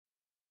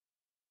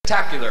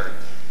Spectacular.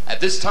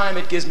 At this time,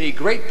 it gives me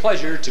great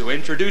pleasure to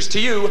introduce to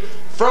you,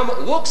 from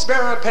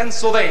Wilkes-Barre,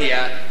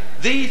 Pennsylvania,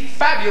 the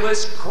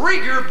fabulous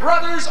Kryger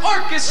Brothers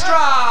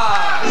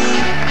Orchestra!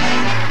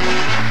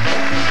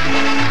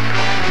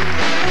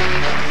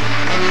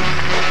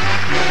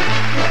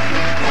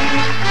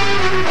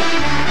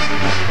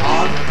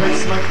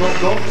 Weźmy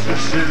go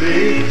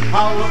przyszli,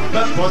 a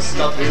łupę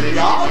postawili,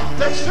 a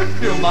ten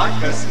szybciej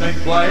like snake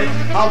play,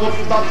 a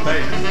łupa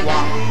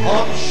pękła.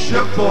 Oh,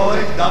 shit boy,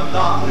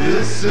 da-da,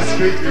 this is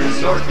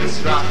Kryger's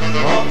orchestra.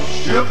 Oh,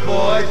 shit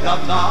boy,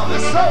 da-da,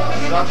 this is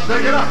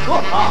take it up,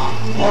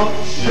 oh,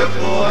 shit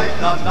boy,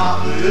 da-da,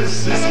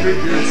 this is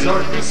Kryger's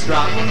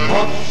orchestra.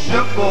 Oh,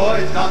 shit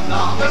boy,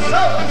 da-da, this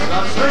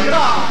is take it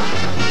up.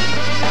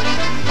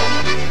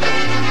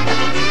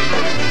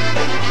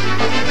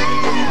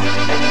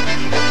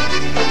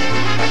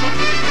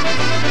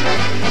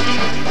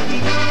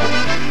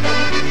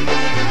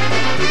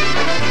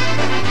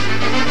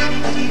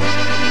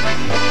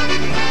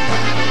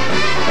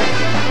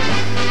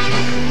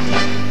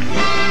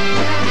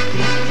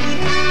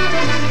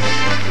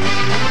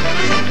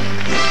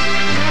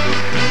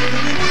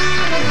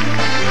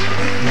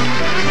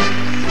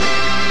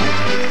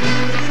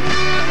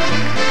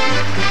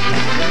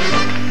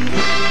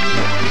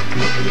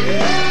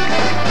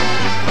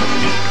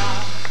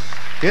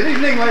 Good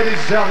evening, ladies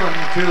and gentlemen,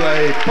 to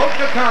a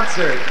polka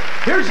concert.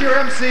 Here's your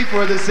MC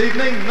for this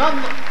evening,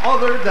 none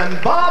other than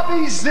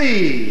Bobby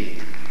Z.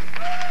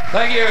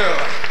 Thank you.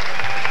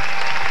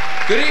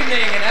 Good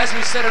evening, and as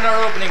we said in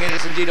our opening, it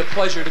is indeed a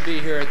pleasure to be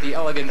here at the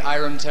elegant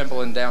Irem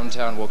Temple in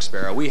downtown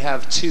Wilkes-Barre. We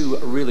have two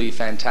really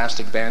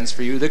fantastic bands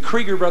for you, the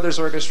Kryger Brothers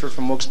Orchestra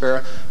from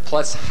Wilkes-Barre,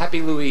 plus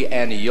Happy Louie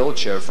and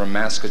Yolcha from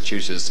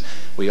Massachusetts.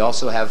 We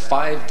also have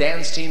 5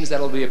 dance teams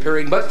that will be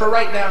appearing, but for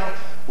right now,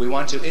 we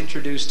want to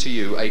introduce to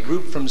you a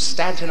group from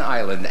Staten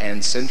Island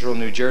and central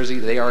New Jersey.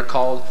 They are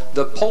called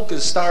the Polka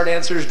Star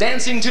Dancers,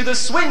 dancing to the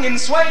swing and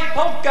sway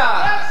polka.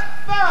 That's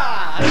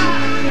fun!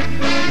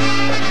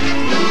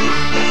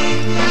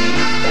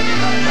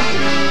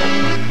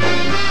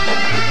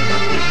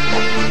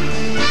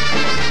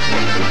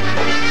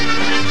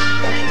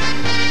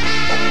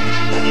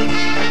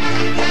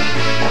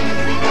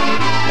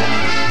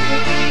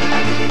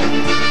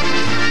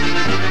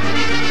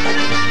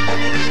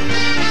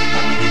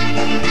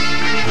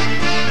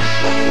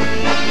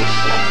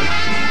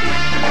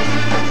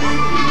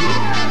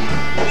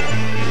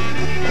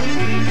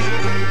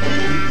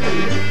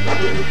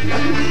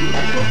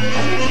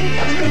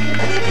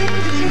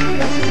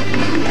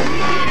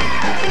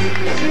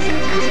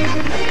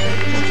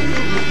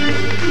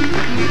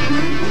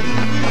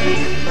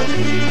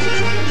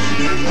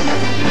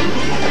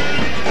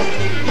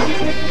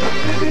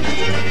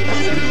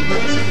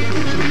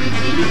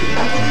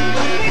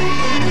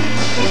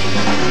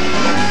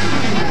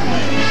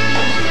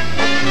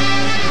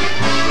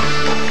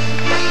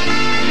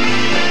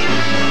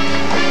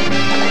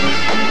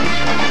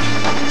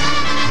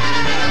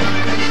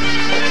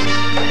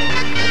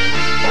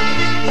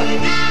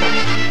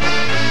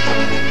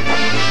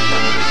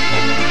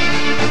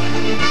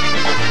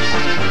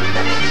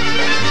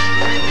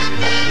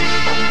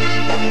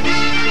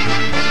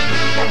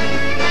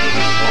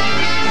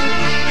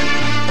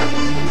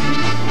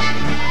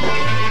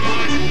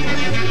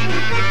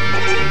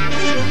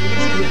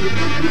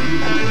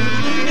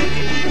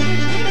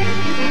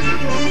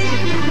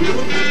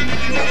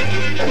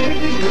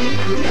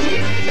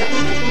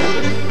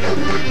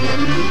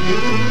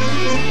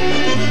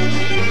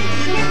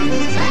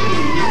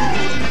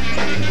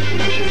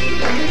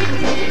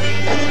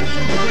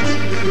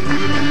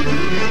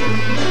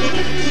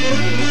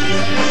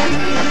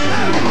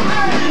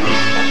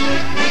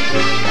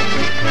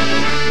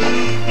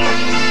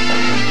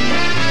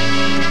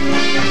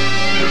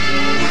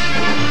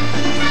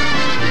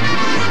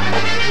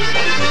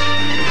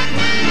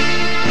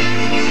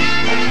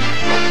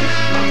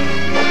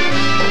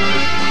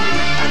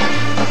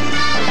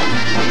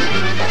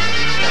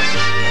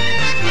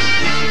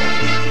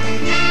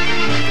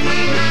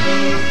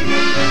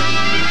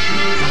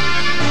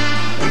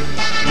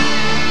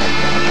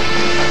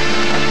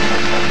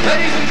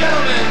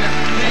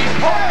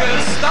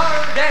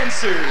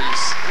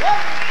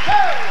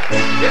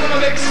 Give them a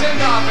big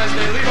send-off as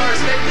they leave our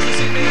stage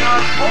this evening in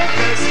our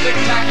Polka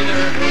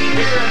Spectacular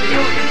here at the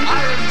elegant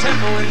Irem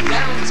Temple in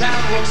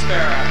downtown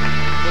Wilkes-Barre.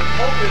 The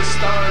Polka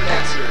Star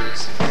Dancers.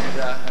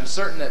 And I'm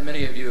certain that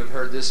many of you have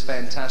heard this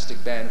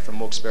fantastic band from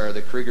Wilkes-Barre,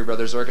 the Kryger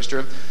Brothers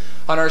Orchestra,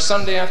 on our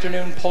Sunday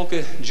afternoon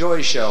Polka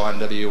Joy Show on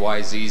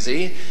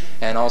WYZZ.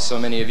 And also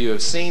many of you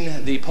have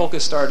seen the Polka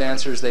Star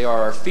Dancers. They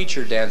are our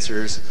featured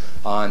dancers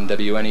on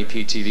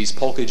WNEP TV's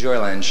Polka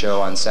Joyland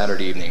show on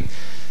Saturday evening.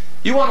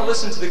 You want to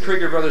listen to the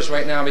Kryger Brothers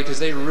right now because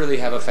they really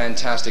have a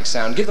fantastic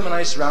sound. Give them a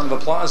nice round of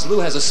applause. Lou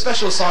has a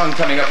special song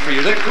coming up for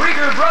you, the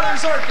Kryger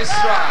Brothers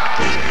Orchestra.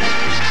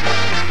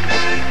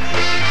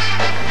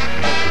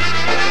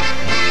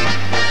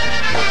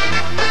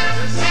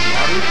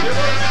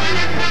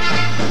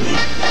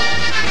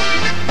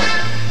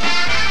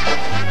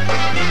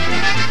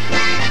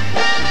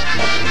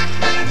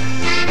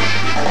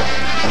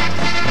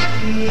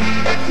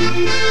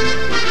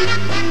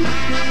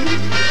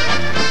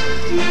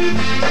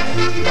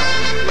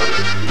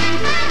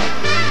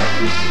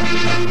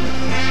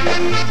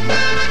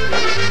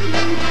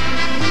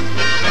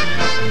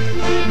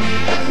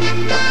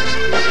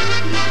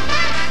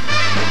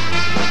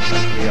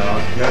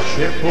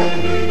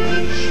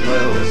 pomyślę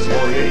o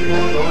swojej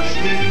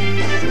młodości.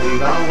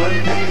 Hulałem,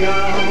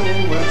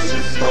 pijałem,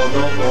 wszystko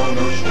do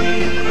wolności.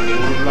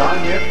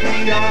 Hulanie,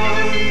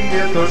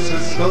 pijanie, to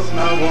wszystko z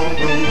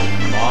nałogu.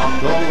 Mam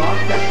do lat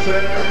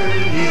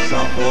kieszeni,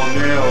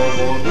 zapomnę o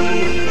Bogu.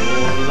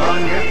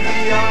 Hulanie,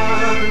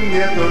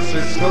 pijanie, to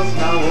wszystko z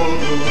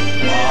nałogu.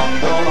 Mam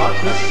do lat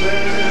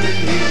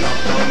kieszeni,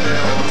 zapomnę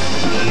o Bogu.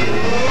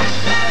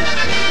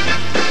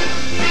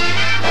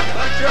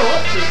 Like your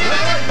horses,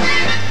 right?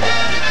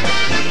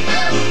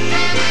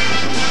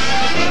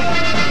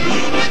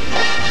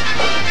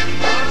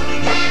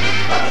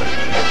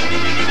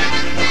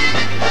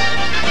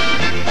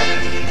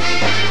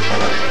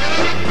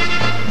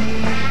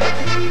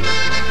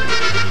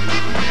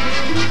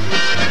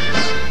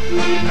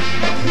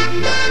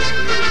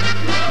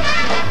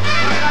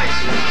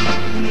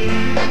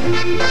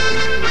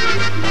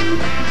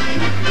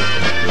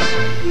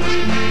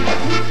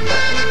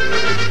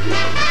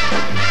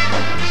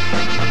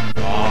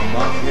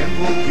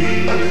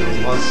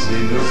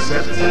 Synu,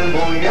 serce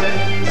moje,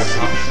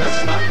 sam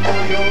przestań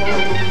moją,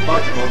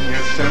 bać po mnie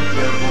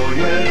wszędzie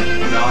moje.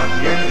 Na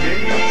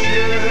więzieniu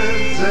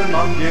siedzę,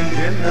 mam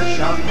więzienne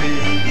siaty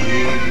i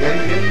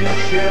więzieniu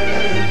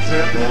siedzę,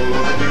 bolą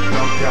mnie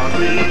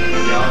kwiaty.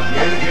 Ja w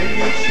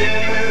więzieniu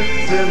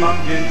siedzę, mam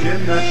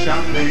więzienne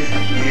siaty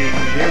i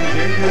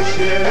więzieniu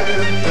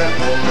siedzę,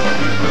 bolą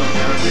mnie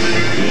kwiaty.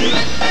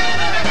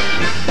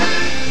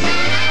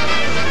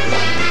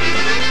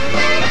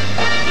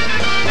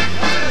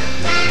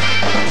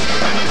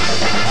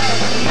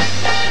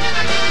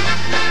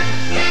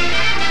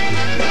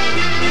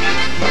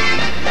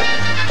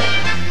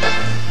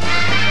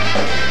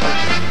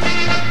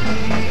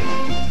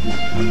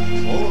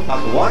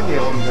 Tak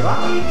ładnie on gra.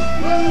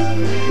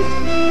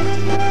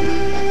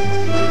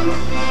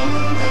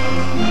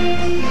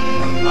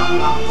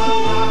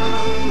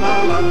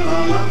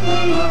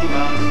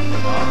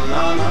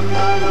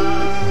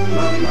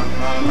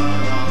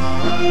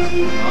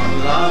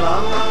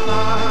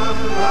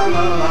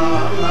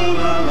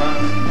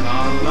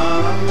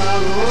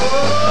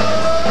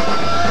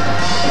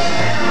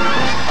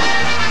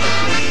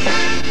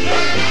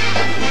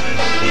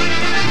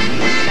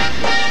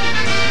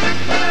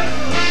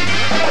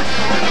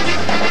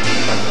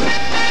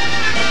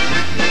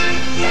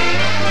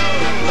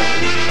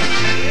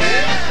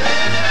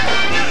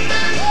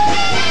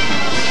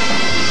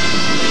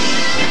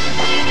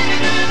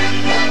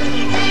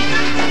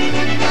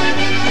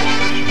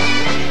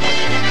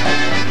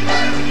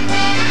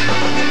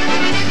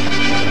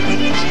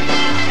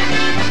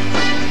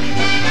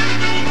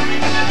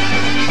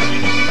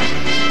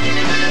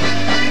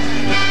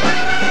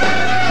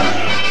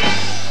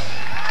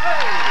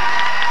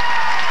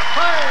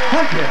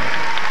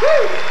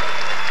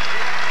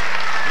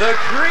 The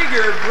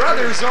Kryger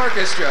Brothers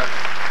Orchestra.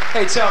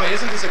 Hey, tell me,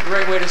 isn't this a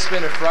great way to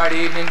spend a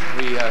Friday evening?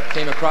 We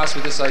came across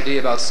with this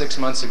idea about 6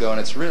 months ago, and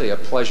it's really a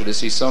pleasure to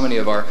see so many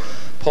of our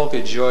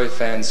Polka Joy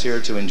fans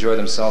here to enjoy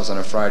themselves on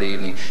a Friday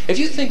evening. If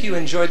you think you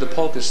enjoyed the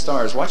Polka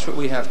Stars, watch what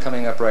we have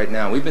coming up right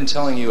now. We've been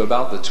telling you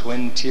about the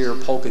twin-tier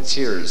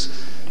Polka-tiers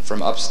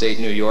from upstate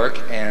New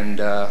York, and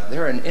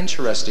they're an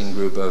interesting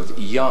group of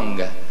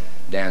young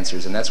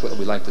dancers, and that's what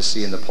we like to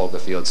see in the polka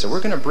field. So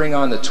we're going to bring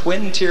on the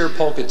twin-tier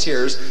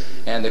Polka-tiers,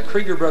 and the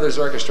Kryger Brothers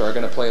Orchestra are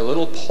going to play a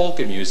little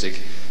polka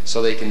music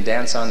so they can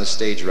dance on the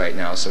stage right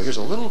now. So here's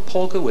a little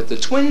polka with the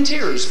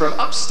twin-tiers from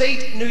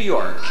upstate New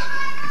York.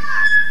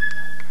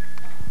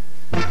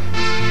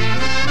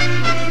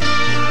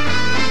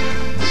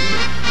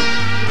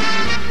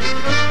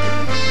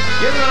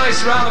 Give them a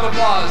nice round of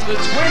applause. The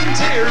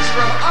twin-tiers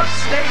from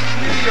upstate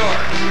New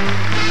York.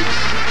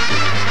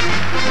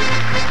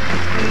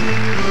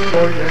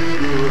 Moje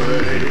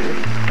góry,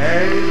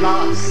 ej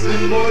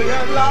lasy, moje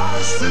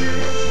lasy,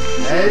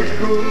 ej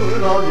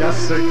góro,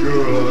 jasne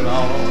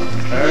góro,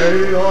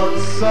 ej od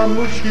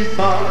samuczki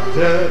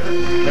pater,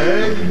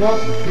 ej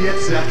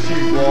chłopiec, jak ci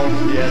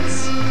chłopiec,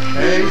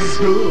 ej z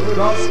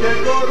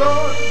górowskiego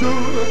rodu,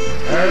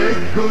 ej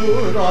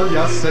góro,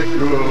 jasne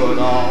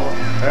góro,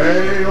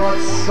 ej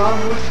od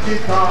samuczki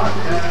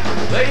pater.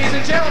 Ladies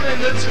and gentlemen,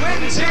 the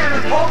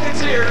twin-tier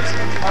Polka-tiers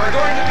are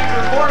going to be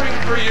performing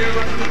for you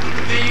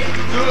the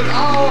Good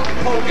All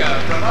Polka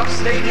from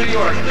upstate New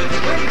York, the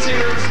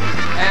twin-tiers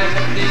and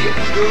the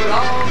Good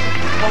All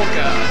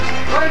Polka.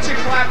 Why don't you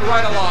clap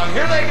right along?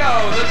 Here they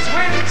go, the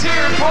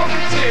twin-tier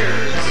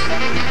Polka-tiers.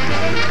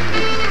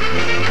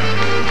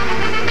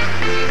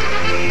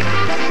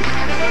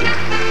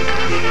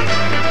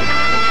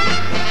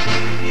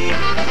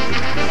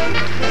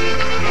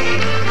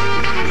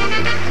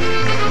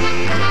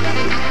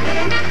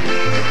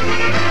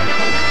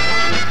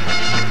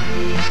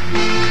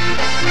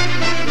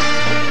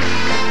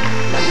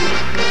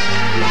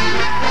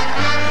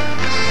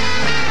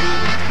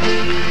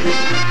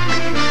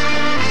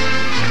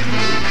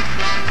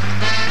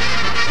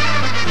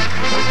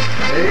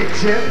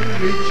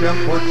 Ziemi cię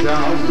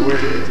podziały,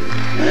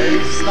 ej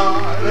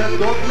stare,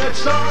 dobre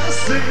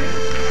czasy,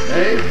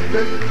 ej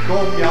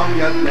tylko miał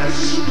ja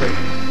deszczyk,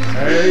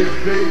 Hej,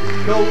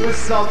 wykoły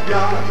sobie,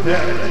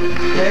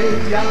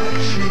 hej, ja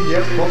ci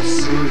nie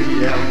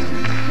popsuję.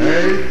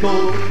 Hej,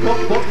 tylko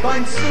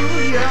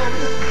potańcuję,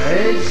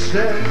 hej,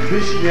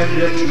 żebyś nie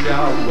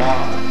śmiała,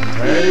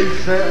 hej,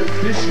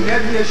 żebyś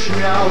nie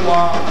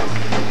śmiała.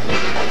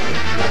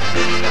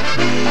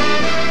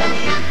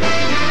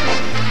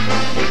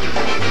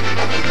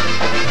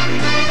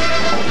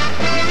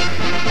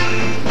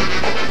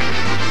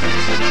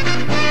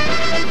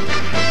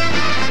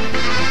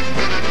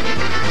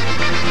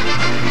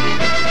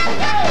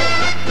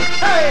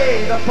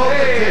 Hey, the polka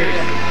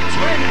tears.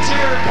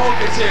 Twin-tier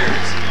polka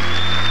tears.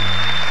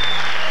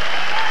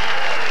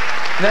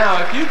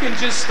 Now, if you can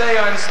just stay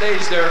on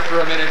stage there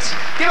for a minute,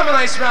 give them a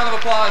nice round of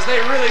applause. They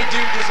really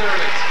do deserve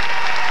it.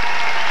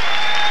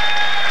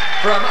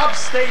 From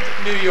upstate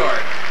New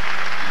York.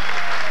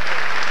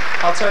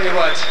 I'll tell you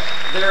what,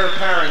 their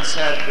parents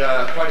had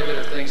quite a bit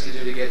of things to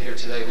do to get here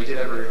today. We did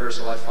have a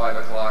rehearsal at 5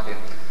 o'clock, and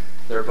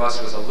their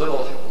bus was a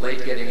little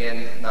late getting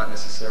in, not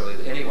necessarily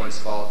anyone's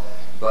fault,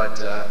 but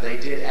they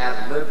did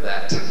ad-lib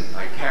that.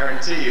 I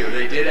guarantee you,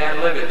 they did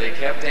ad-lib it. They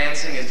kept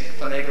dancing and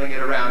finagling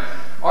it around.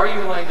 Are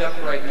you lined up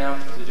right now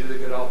to do the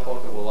good old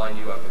polka? We'll line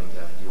you up, and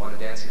you want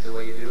to dance it the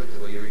way you do it,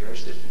 the way you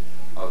rehearsed it?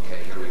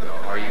 Okay, here we go.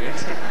 Are you in?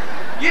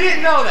 You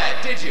didn't know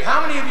that, did you? How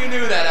many of you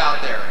knew that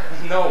out there?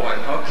 No one.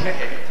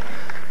 Okay.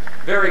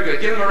 Very good.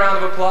 Give them a round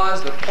of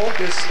applause. The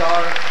Polka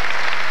Star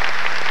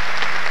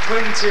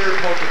Twin-tier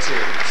polka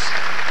tears.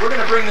 We're going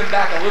to bring them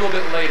back a little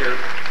bit later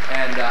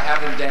and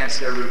have them dance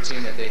their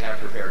routine that they have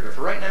prepared. But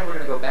for right now, we're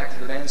going to go back to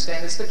the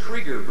bandstand. It's the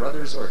Kryger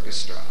Brothers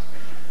Orchestra.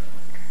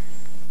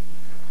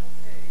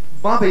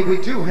 Bobby, we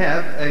do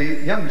have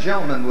a young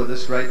gentleman with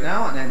us right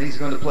now, and he's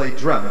going to play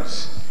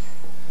drums.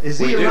 Is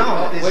he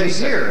around? Is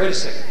he here? Wait a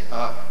second.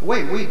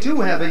 Wait, we do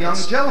have a young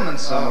gentleman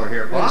somewhere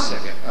here, Bob. Wait a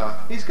second.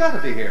 He's got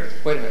to be here.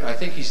 Wait a minute. I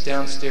think he's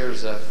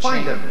downstairs.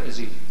 Find him. Is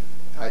he?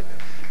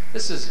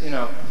 This is, you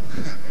know,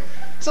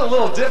 it's a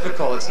little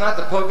difficult. It's not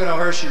the Pocono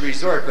Hershey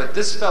Resort, but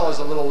this fellow's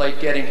a little late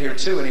getting here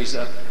too, and he's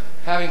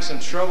having some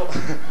trouble.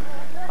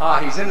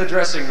 He's in the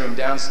dressing room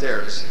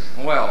downstairs.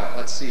 Well,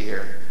 let's see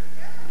here.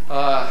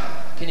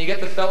 Can you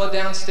get the fella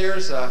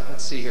downstairs?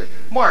 Let's see here.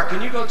 Mark,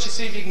 can you go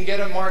see if you can get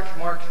him? Mark,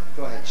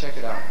 go ahead, check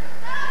it out.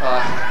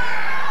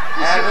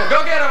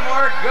 Go get him,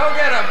 Mark. Go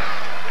get him.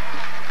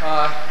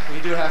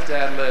 We do have to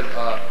ad-lib,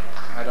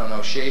 I don't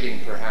know, shading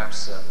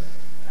perhaps.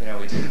 You know,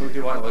 we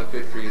do want to look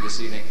good for you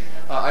this evening.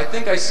 I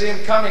think I see him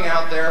coming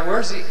out there.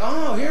 Where's he?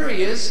 Oh, here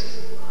he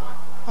is.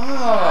 Oh,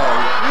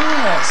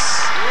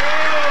 yes.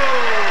 Oh,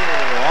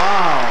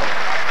 wow.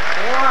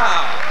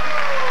 Wow.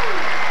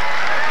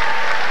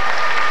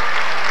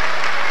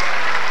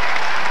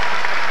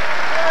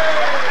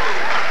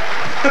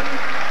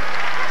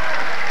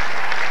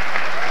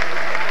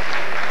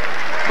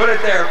 Put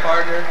it there,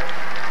 partner.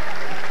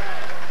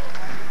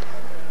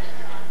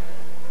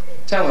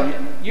 Tell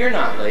him, you're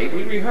not late.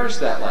 We rehearsed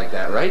that like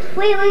that, right?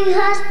 We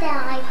rehearsed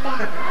that like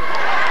that.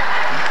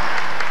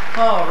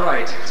 All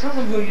right. Tell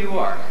him who you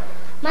are.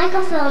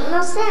 Michael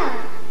Philip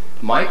Sarah.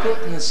 Michael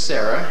and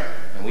Sarah,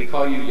 and we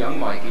call you Young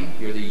Mikey.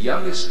 You're the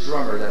youngest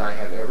drummer that I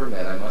have ever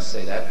met, I must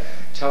say that.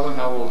 Tell them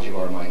how old you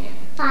are, Mikey.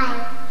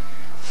 5.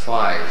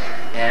 5.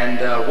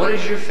 And what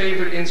is your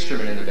favorite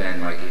instrument in the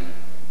band, Mikey?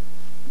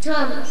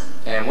 Drums.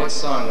 And what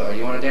song?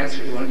 You want to dance?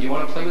 You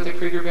want to play with the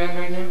Kryger band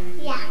right now?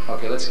 Yeah.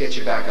 Okay, let's get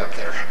you back up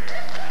there.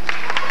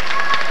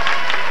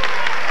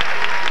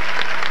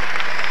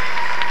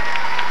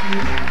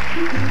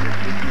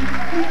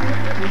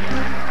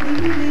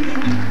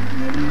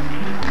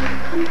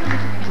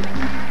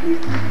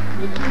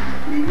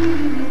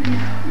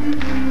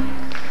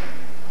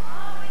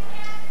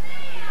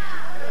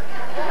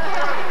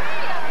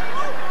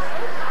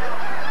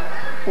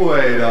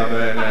 Wait a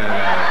minute.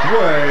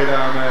 Wait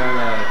a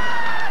minute.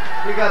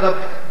 You got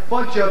a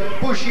bunch of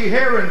bushy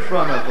hair in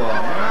front of them.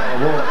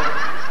 Right?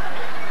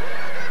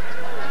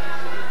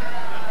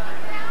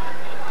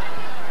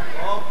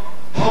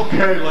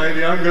 Okay,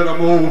 lady, I'm gonna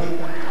move.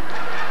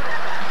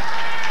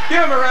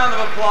 Give him a round of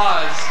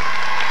applause.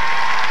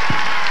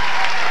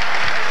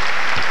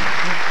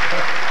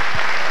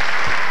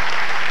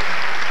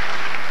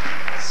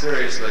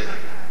 Seriously,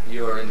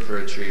 you are in for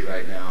a treat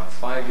right now. A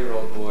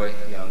 5-year-old boy,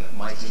 young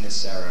Mikey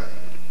Nasara,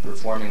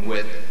 performing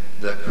with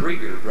the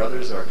Kryger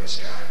Brothers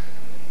Orchestra.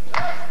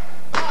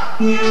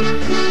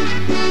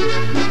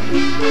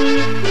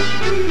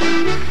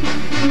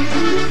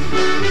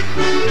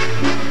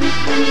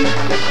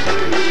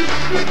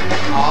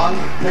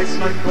 Antek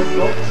smajko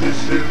dobrze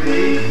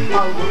żyli,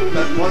 a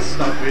łupę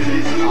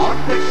postawili.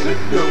 Antek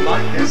szybko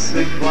majkę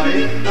sykłaj,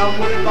 a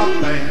łupa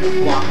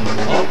pękła.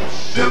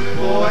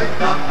 Obszypłoj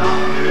tata,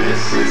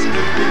 this is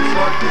Kryger's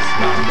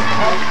Orchestra.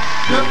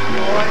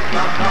 Obszypłoj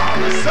tata,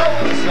 so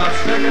let's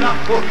check it out.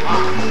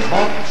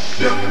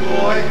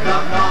 Obszypłoj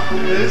tata,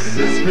 this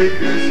is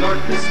Kryger's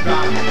Orchestra.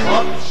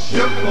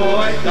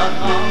 Obszypłoj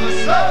tata,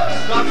 so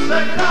let's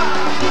check it out.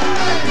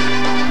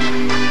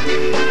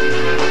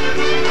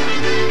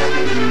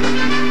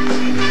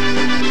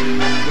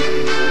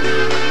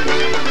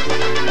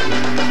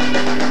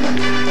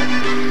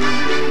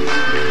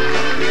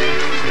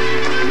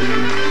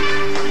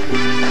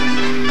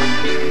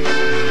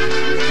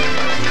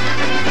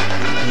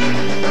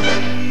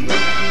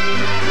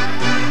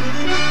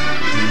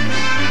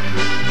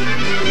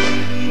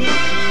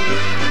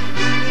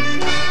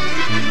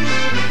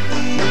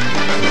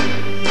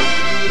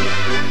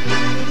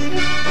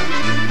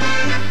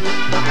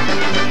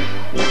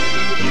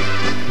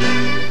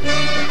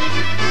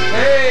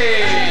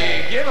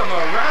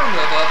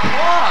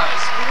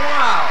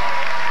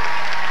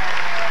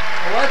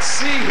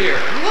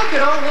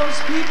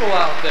 people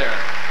out there.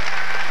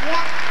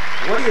 Yeah.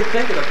 What do you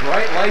think of the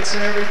bright lights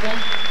and everything?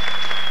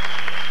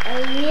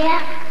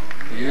 Yeah.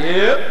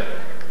 Yep.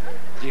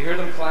 Do you hear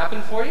them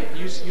clapping for you?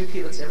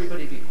 Let's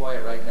everybody be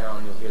quiet right now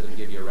and you'll hear them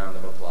give you a round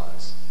of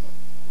applause.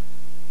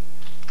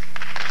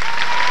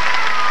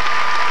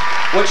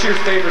 What's your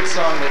favorite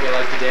song that you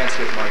like to dance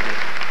with, Mikey?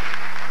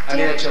 I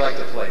mean, that you like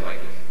to play,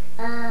 Mikey?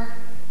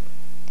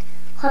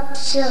 Hop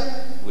show.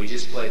 We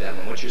just played that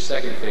one. What's your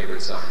second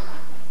favorite song?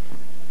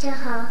 The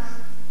house.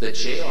 The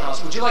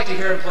Jailhouse. Would you like to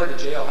hear him play the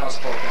Jailhouse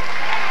Polka?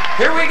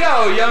 Here we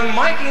go, young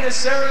Mikey and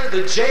Sarah,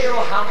 the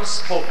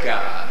Jailhouse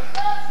Polka.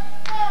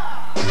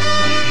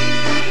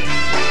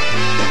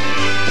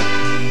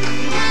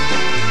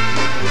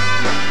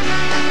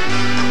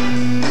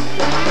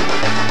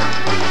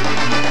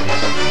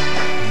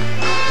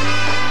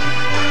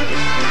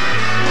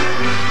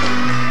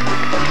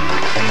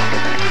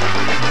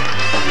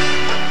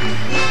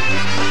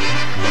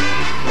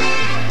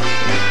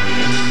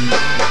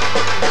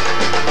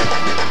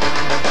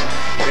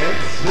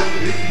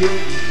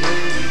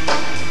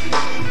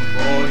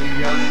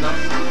 Moja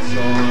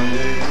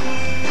zasycony,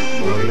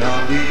 moja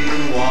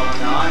miła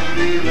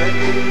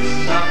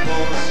najmilejsza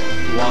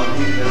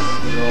posławine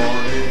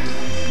strony.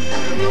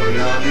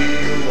 Moja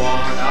miła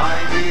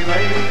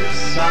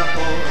najmilejsza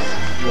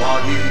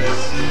posławine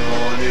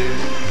strony.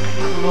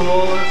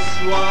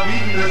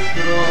 Posławine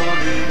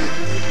strony,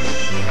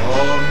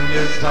 o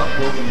mnie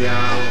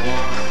zapomniała,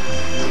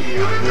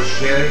 jak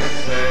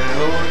serce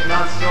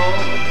ona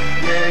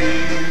sobie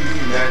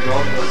innego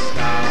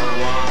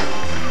dostała.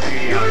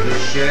 Jak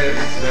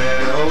serce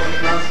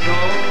ona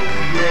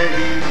sobie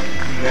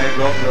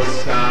innego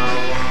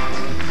dostała.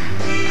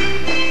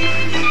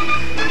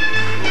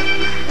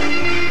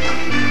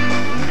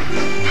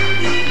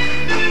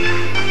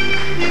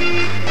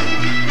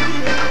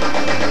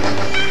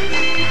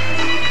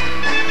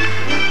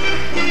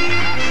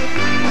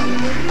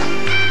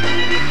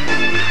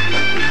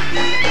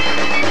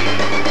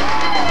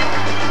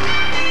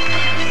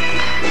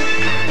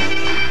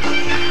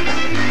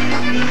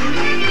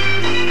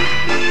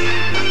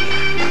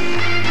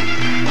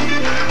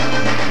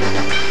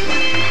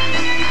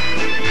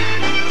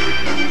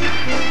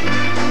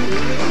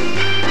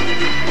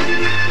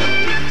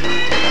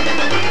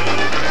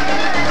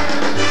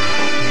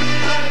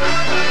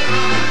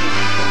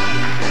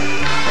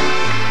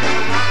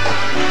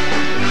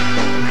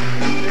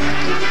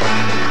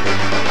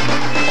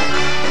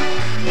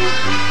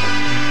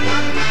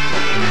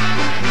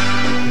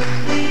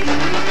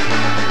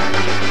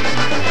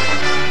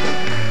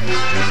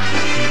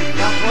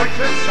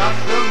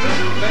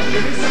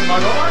 Będziemy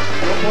smarować,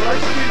 to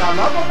polećmy na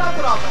lewo, na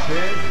prawo.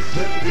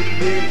 Siedzę w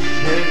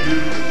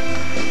więzieniu,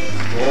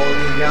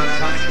 moja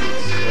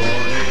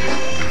zasycony,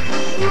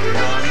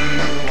 moja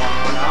miła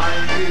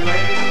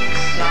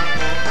najmilejsza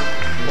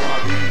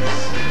posławine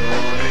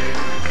strony.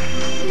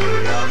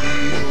 Moja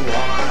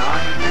miła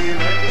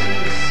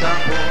najmilejsza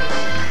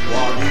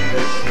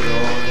posławine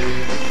strony.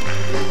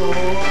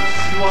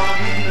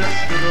 Posławine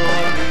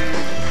strony,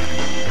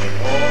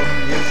 o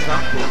mnie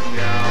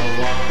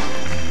zapomniała.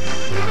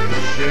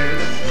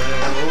 Serce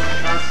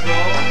ona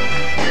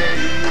sobie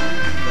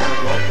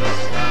innego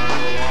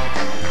dostała.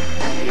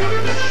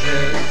 Jak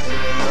serce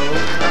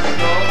ona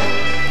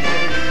sobie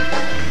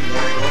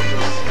innego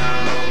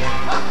dostała.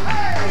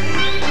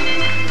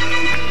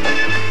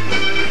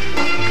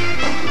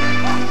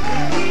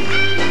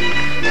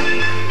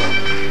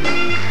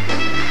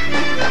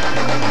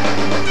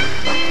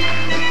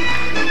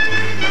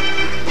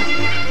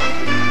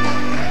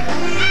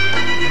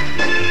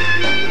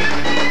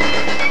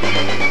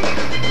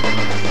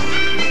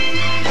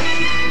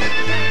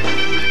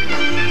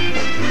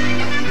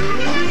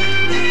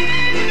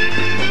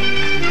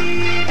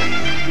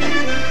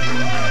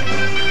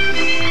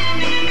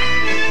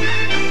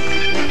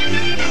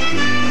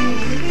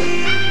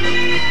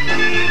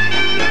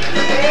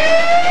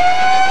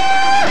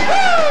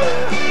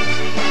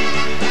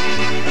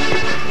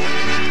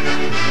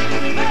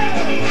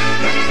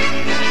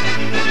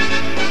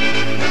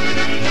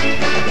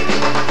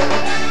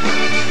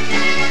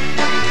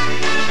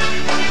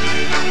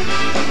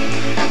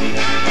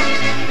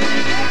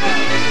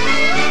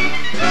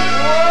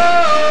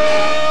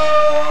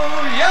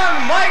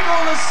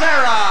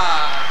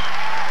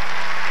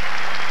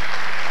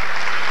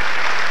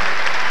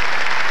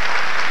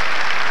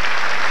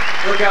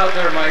 Look out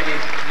there, Mikey.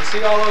 You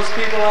see all those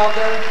people out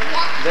there?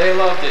 Yeah. They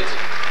loved it.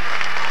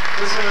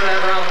 Listen to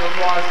that round of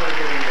applause they're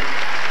giving you.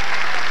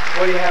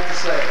 What do you have to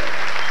say?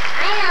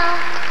 I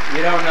know.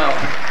 You don't know.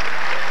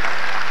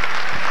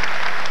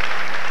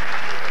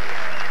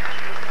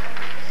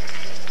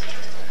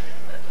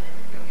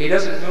 He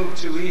doesn't move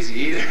too easy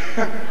either.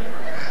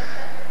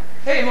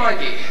 Hey,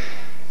 Mikey.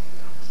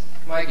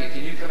 Mikey,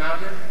 can you come out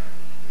here?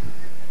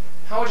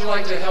 How would you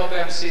like to help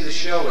MC the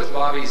show with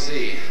Bobby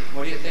Z?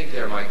 What do you think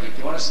there, Mikey? Do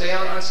you want to stay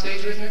out on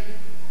stage with me?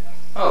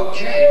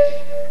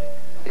 Okay.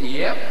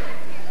 Yep.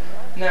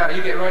 Now,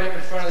 you get right up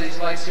in front of these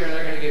lights here and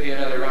they're going to give you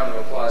another round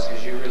of applause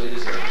because you really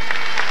deserve it.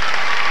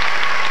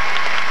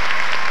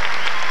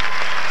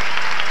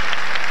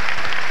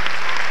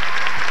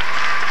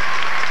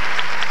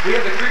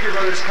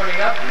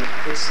 up,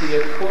 it's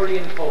the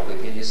accordion polka.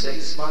 Can you say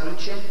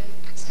smarucie?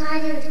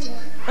 Smarucie.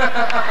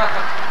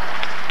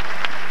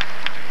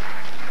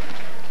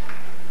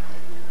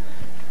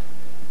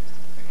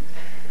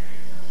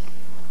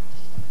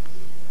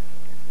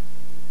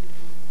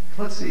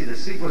 Let's see, the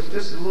seat was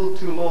just a little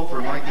too low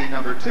for Mikey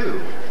number 2.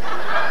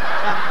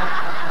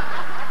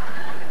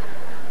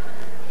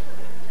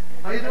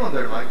 How you doing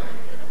there, Mike?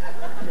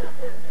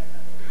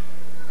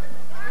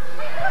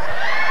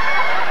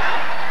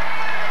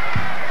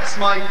 That's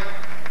Mike.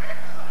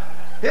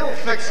 He'll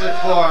fix it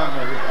for him.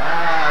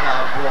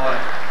 Ah, boy.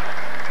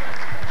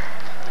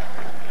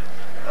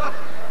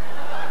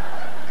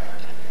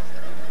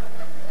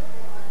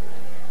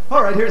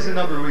 All right, here's a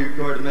number we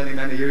recorded many,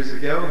 many years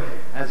ago.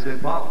 Has been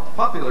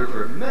popular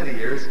for many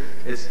years.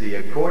 It's the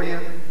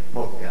accordion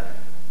polka.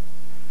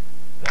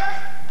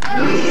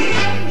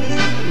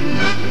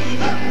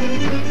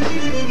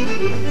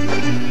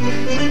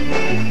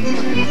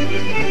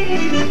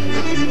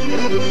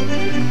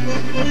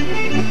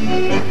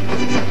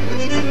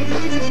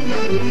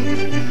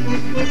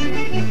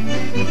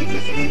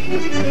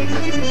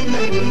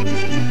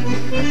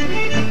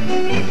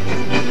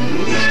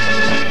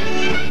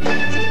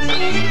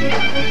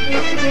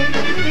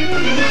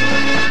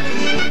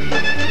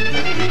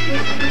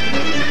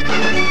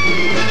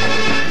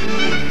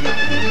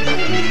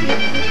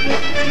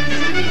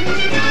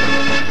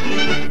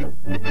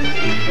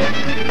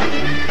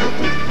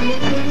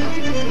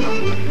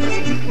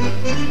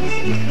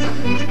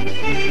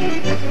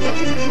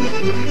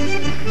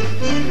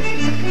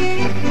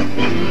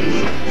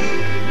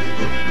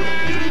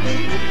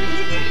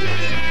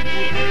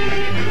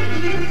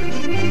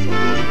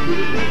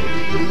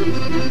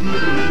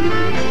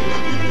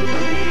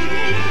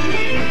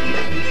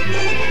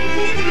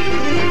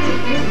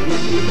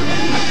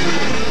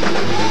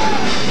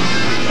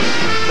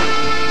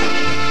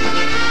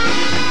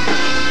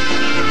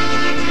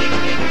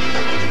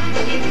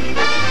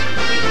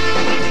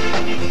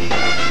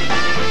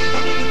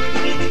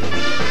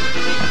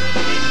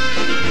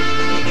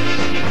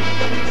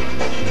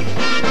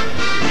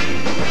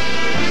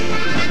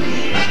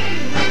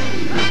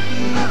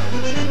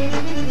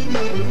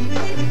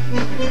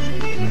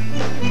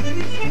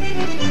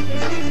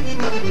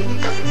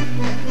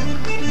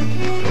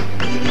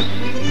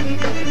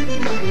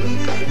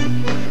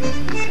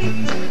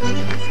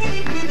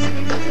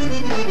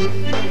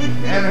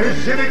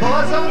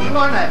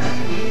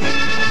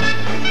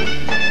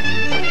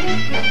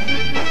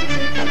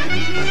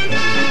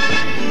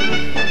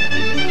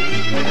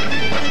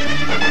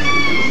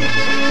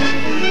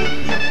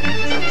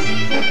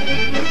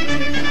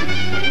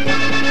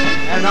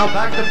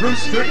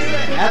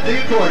 At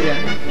the accordion.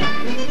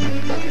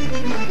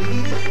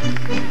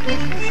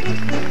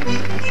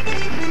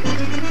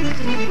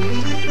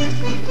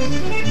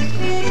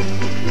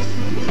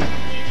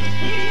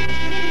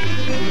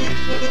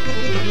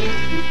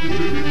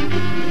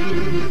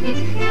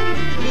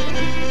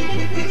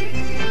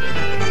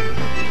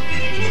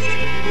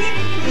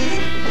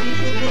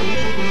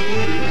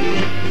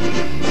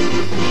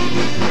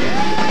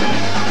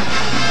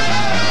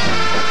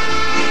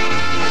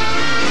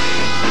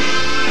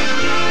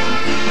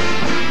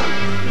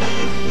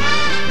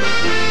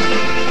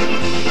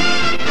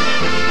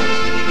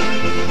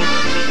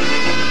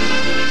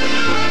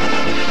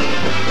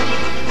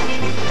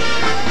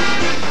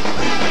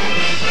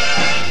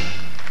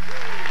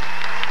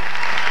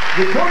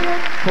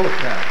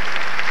 Polka.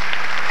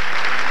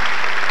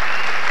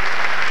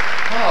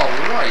 All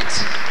right.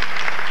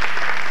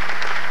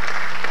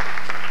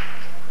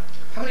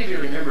 How many of you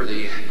remember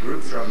the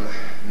group from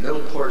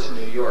Middleport,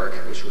 New York,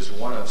 which was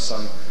one of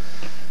some,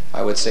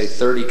 I would say,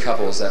 30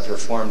 couples that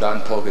performed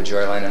on Polka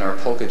Joyland in our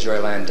Polka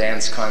Joyland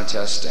dance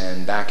contest,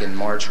 and back in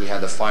March we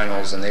had the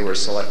finals and they were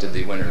selected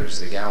the winners.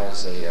 The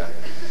gal's a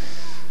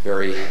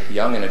very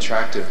young and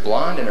attractive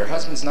blonde, and her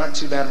husband's not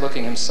too bad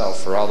looking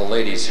himself for all the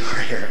ladies who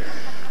are here.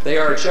 They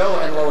are Joe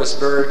and Lois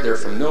Berg. They're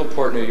from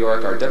Middleport, New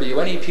York, our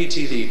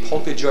WNEP-TV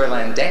Polka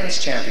Joyland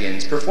dance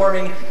champions,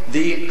 performing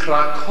the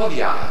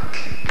Krakowiak.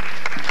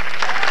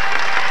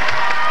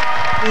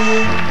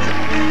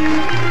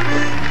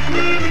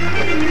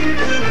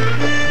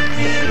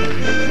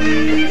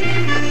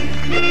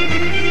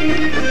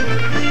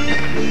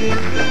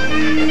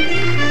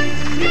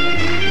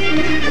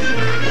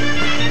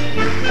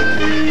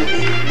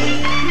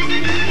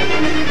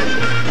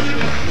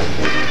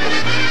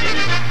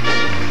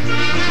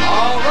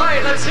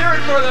 Let's hear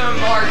it for them,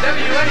 our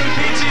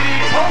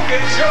WNEP-TV Polka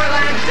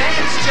Joyland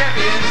Dance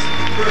Champions,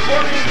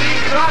 performing the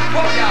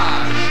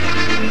Krakowiak.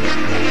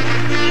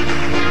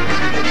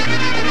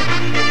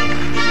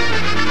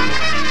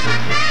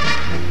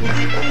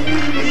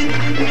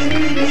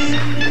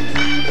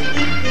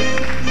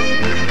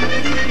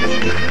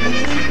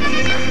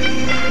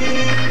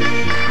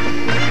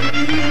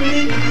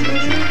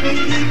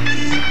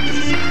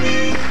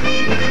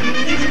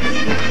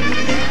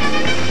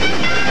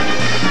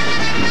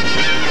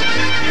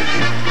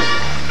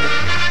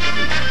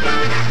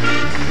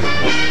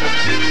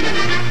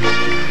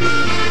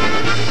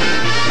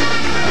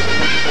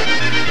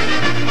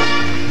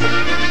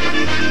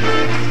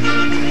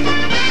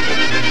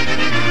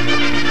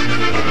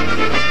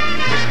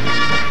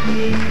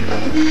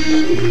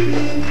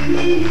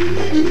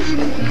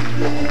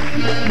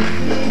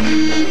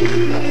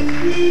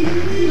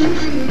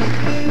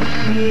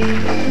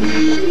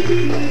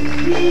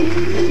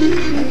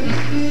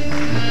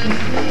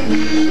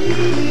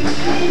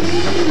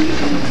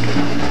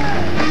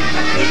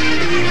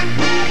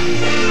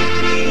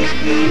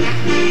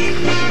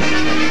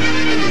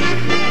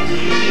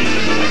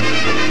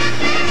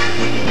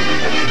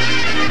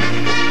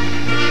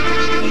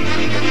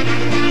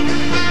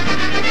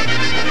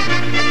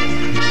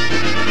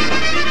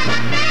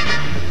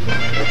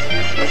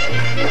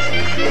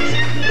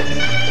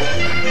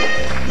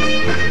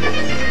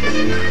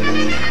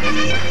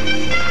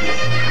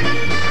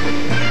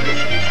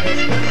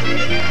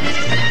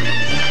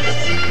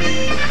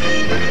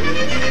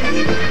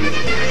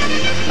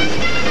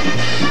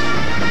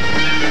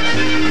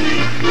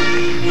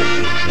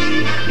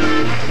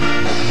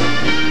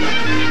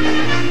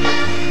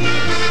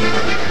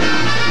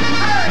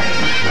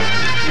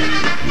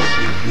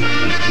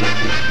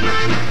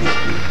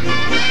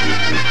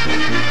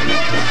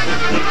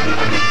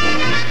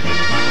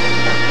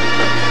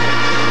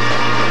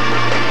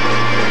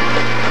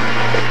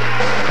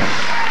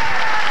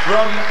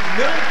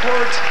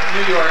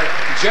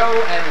 Joe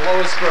and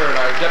Lois Bird,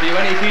 our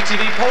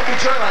WNEP-TV Polka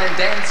Joyland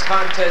Dance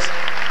Contest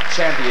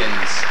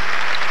champions.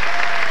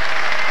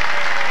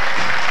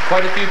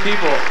 Quite a few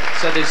people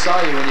said they saw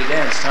you when you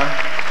danced, huh?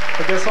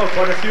 I guess so,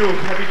 quite a few.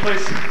 Every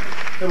place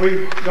that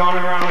we've gone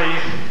around the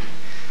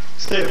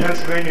state of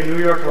Pennsylvania, New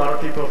York, a lot of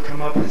people have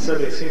come up and said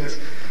they've seen us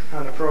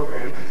on the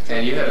program.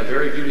 And you had a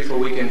very beautiful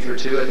weekend for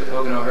two at the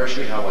Pocono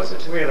Hershey. How was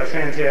it? We had a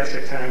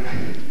fantastic time.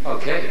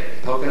 Okay,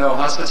 Pocono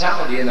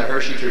hospitality in the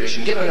Hershey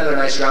tradition. Give them another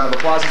nice round of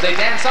applause as they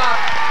dance off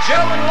Joe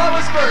and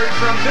Lois Bird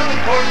from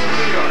Newport,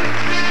 New York.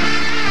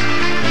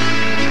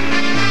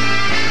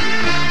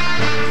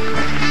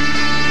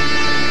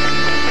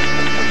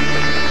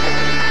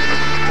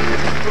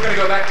 We're going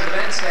to go back to the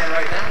bandstand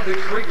right now, the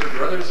Kryger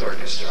Brothers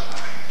Orchestra.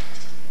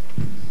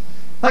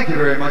 Thank you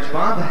very much,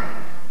 Bob.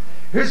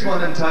 Here's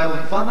one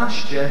entitled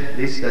 12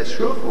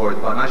 listeczków or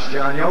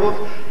 12 aniołów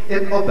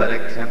in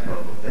operatic tempo.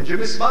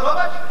 Będziemy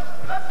smarować?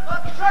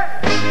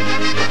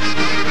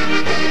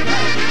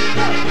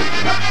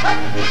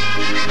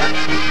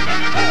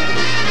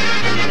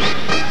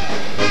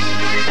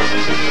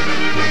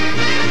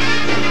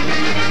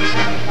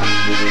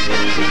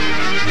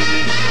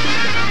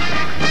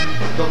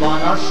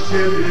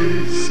 Dwanaście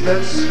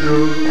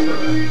listeczków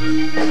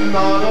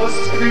na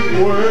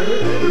rozkwitłe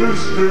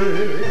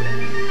róży.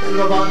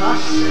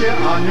 12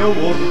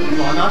 aniołów,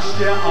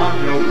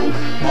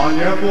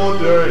 Panie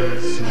młodej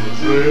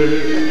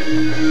służy.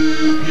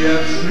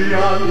 Pierwszy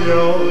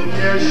anioł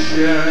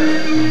niesie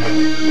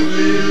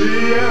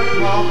lilie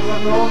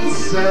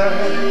pachnące,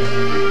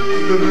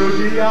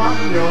 drugi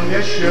anioł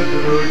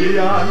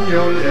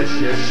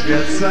niesie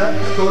świece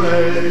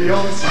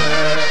kurejące.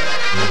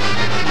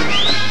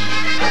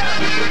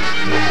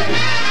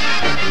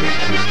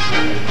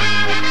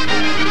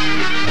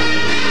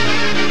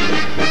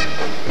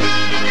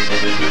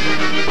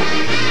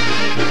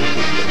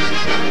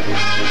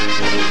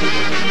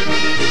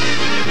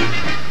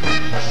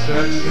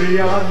 Trzeci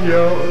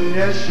anioł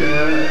niesie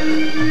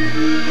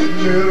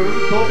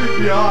nurtowy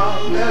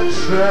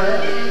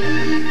wianeczek.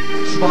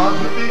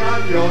 Czwarty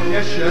anioł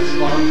niesie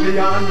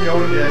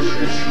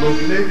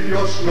ślubny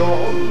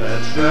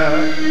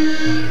wiośloneczek.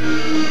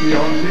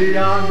 Piąty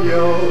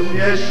anioł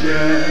niesie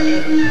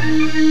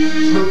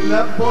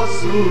ślubne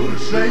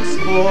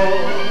posłuszeństwo.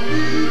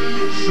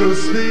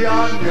 Szósty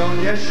anioł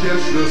niesie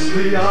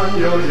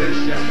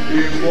i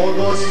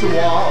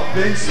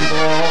błogosławieństwo.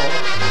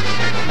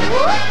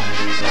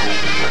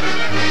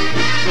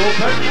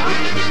 Luberka,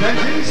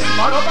 będziesz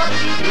smarować?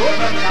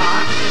 Luberka!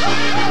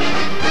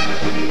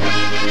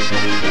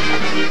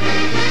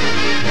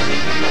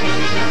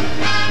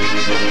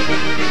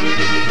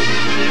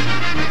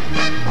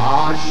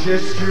 A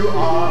 6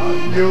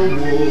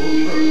 aniołów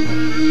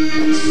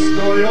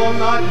stoją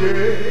na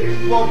jej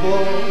głową.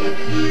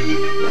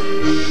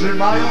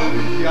 Trzymają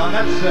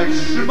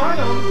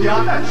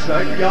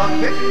wianeczek, jak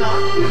na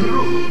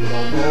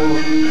królową.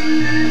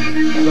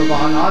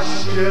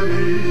 12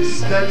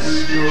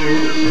 listeczków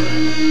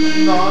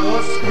na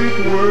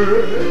rozkwitłe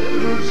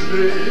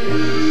róży.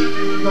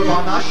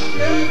 12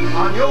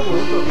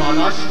 aniołów,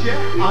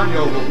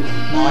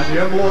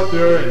 Panie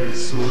młodej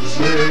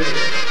służy.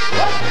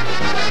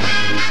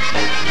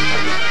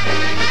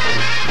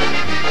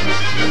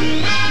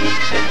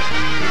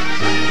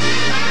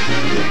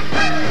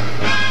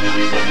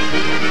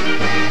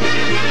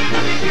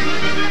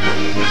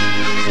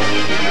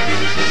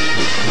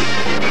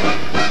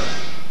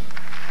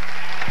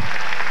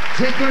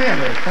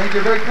 Dziękujemy. Thank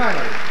you very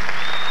kindly.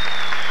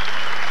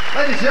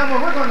 Ladies and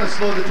gentlemen, we're going to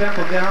slow the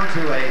tempo down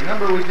to a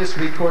number we just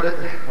recorded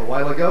a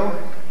while ago,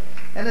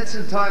 and it's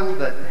entitled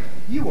that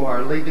You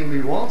Are Leaving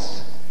Me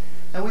Waltz,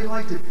 and we'd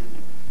like to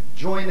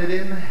join it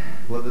in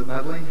with the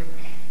medley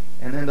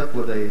and end up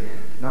with a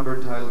number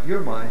entitled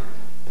You're My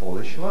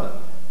Polish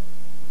Love.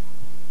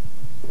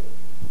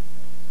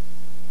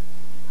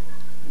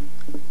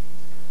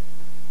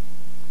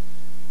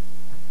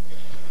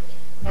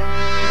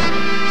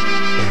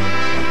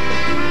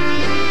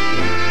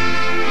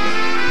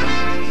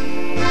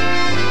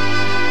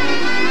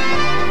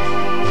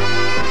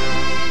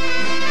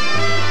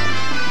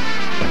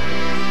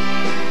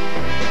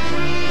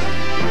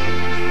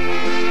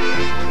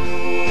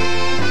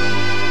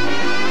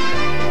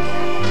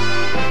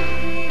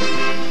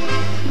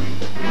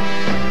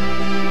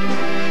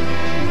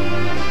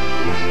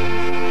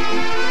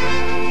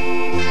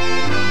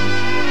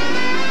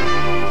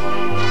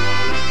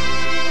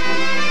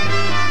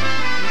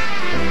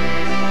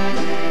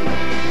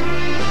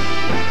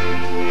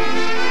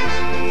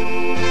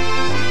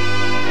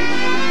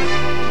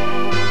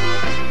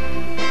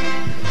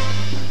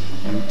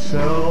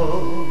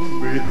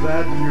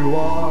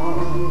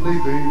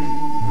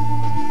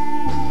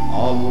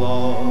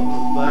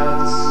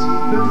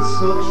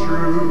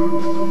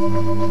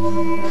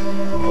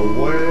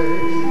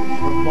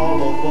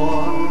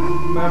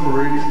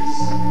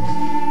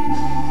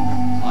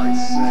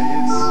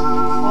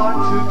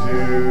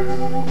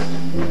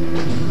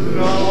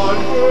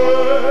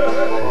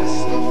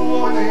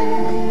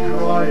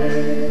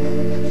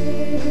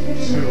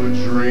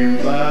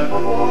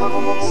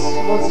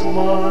 Was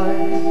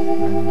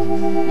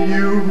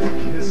You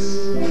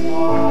kissed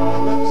my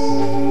lips,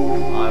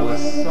 I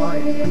was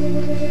sighing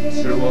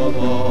to a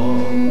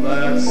love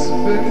that's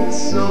been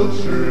so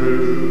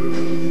true.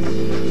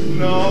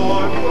 Now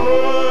I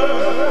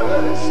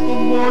face the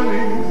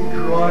morning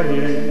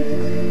crying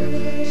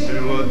to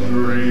a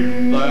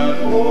dream that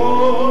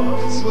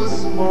once was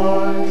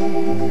mine.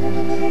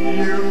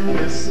 You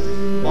kissed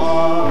my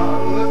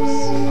lips,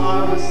 I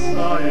was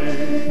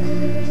sighing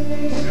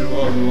to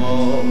a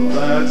love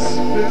that's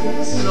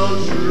been so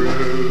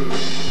true.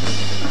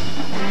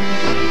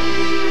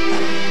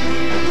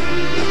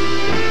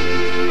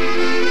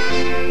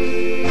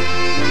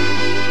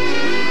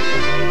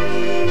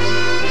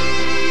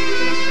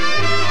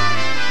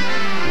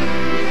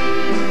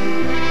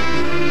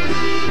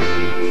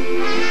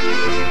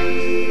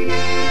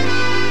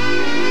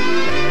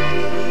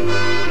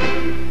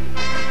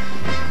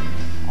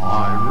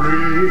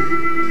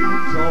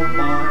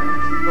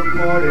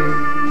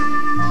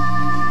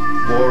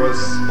 For a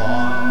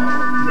smile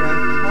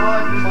can't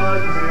hide my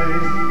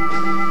pain,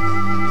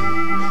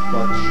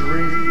 but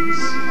dreams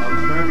of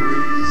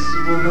memories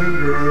will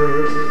linger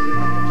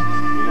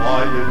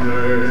like a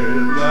day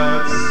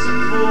that's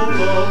full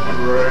of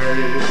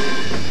rain.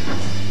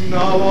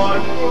 Now I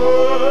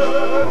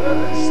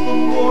face the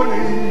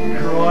morning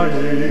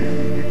crying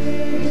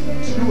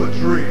to a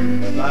dream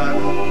that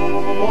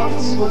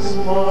once was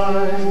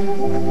mine.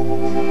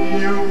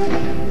 You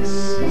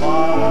kissed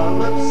my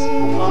lips,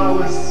 I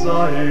was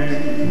sighing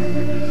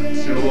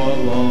to a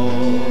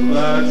love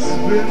that's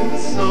been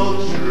so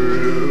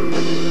true.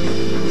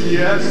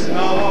 Yes,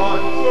 now I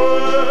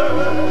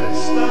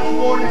face that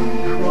morning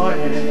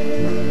crying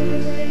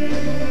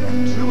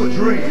to a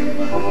dream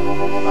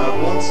that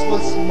once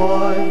was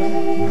mine.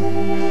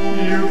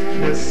 You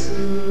kissed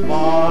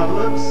my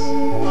lips,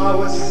 I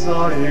was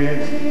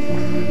sighing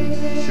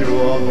to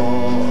a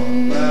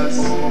love that's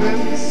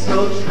been so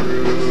true.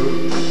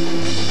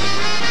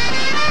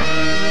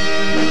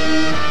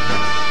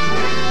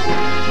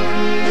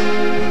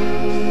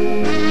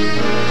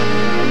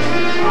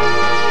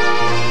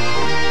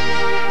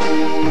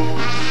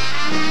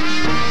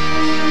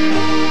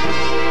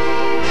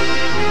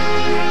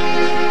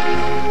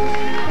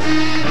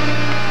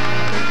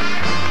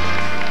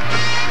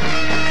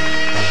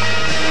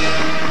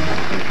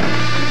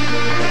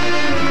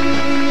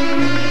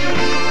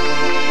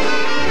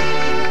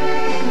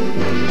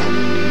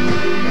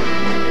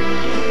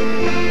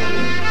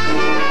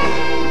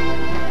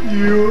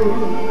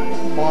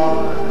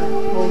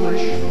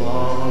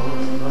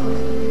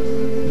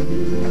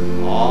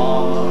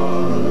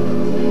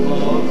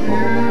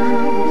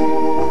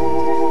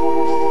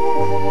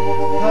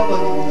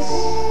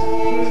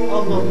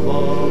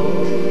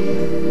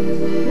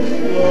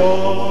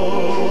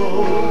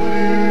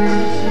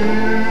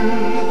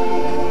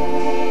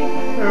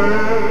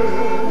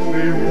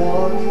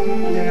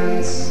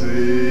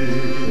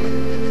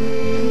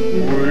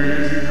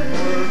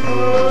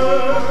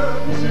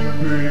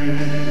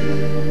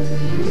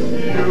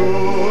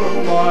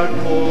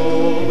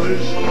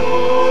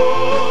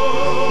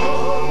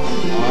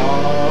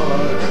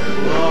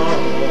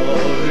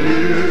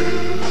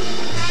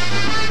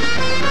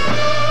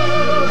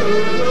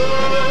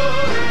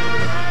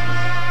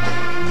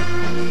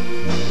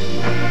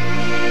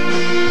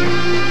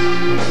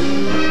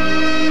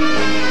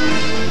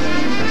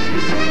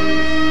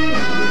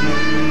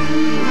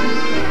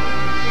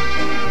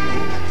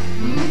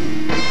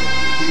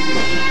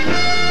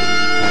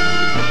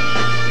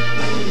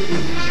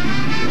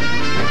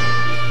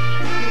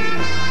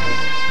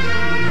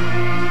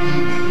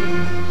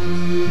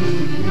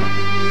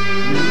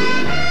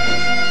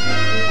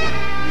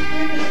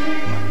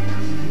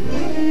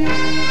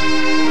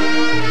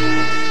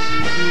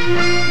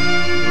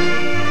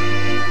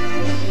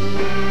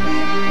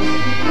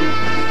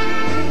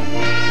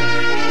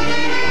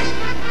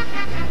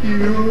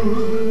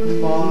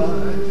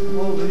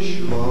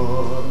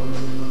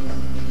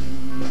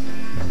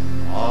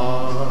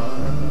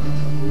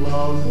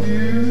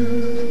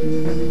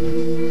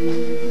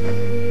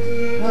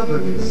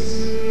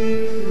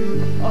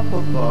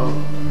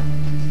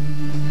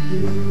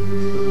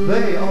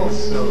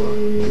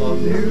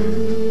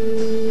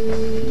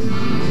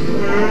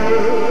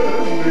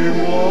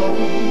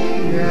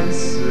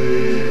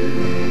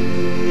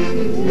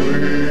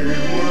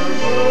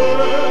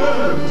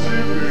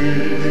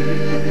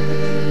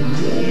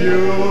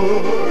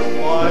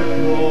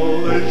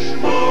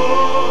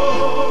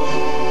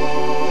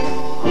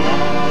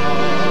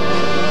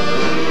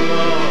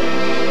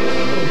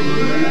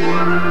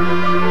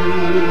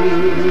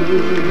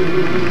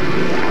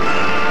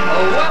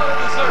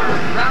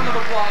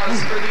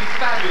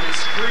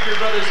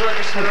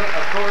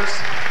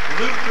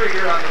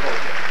 Kryger on the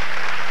Polka.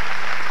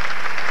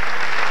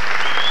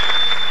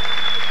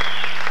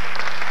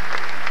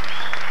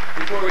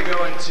 Before we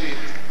go into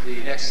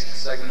the next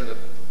segment of the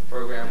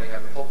program, we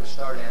have the Polka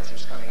Star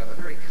Dancers coming up,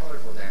 a very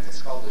colorful dance.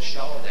 It's called the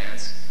Shawl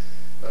Dance.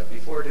 But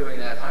before doing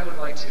that, I would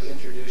like to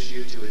introduce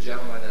you to a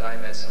gentleman that I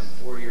met some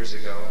 4 years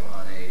ago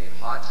on a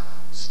hot,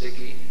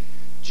 sticky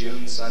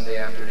June Sunday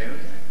afternoon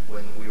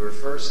when we were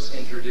first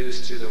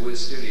introduced to the WYZZ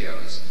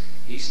Studios.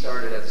 He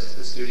started as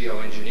the studio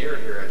engineer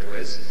here at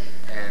WYZZ,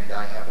 and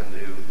I happened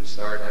to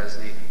start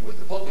with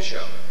the Polka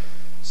Show.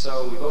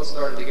 So we both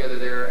started together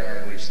there,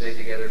 and we've stayed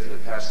together for the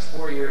past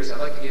 4 years. I'd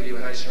like to give you a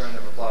nice round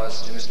of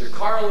applause to Mr.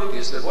 Carl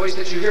Lucas, the voice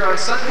that you hear on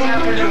Sunday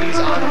afternoons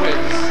on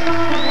WYZZ.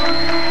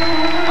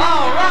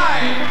 All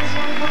right!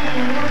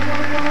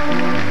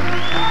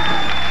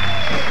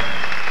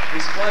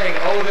 He's playing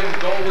Oh Them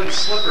Golden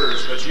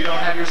Slippers, but you don't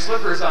have your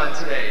slippers on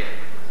today.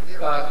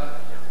 The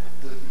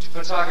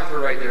photographer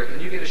right there, can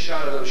you get a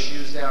shot of those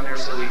shoes down there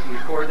so we can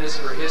record this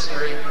for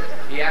history?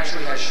 He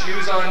actually has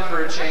shoes on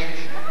for a change.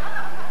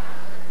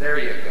 There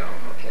you go.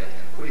 Okay.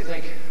 What do you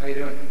think? How you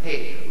doing?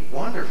 Hey,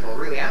 wonderful,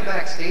 really. I'm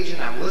backstage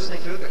and I'm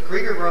listening to it. The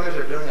Kryger brothers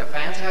are doing a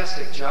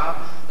fantastic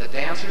job. The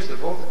dancers, the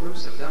vocal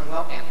groups have done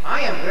well, and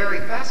I am very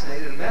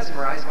fascinated and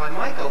mesmerized by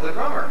Michael, the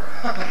drummer.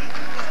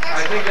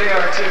 I think they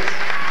are too.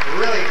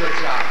 Really good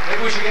job.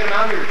 Maybe we should get him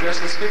out here to dress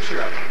this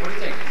picture up. What do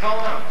you think? Call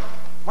him out.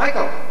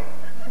 Michael.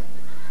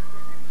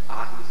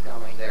 He's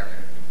coming there.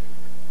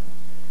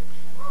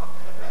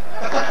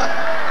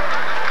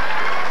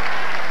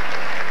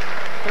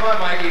 Come on,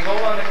 Mikey.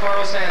 Hold on to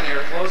Carl's hand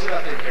here. Close it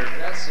up in here.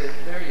 That's it.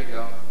 There you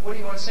go. What do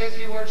you want to say a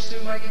few words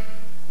too, Mikey?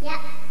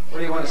 Yeah. What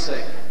do you want to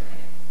say?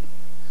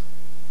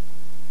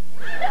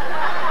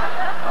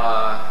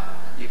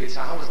 You could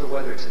tell. How was the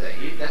weather today?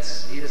 He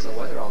does the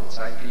weather all the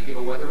time. Can you give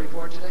a weather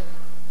report today?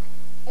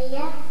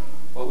 Yeah.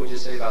 What would you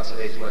say about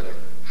today's weather?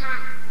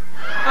 Hot.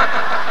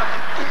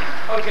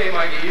 Okay,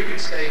 Mikey, you can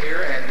stay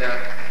here, and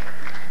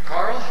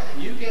Carl,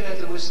 you get at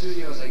the WYZZ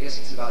Studios, I guess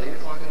it's about 8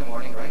 o'clock in the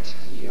morning, right?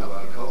 You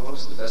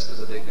co-host the Best of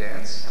the Big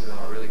Bands, doing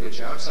a really good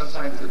job.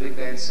 Sometimes the Big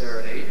Band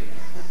Serenade.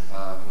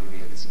 We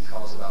get some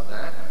calls about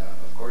that.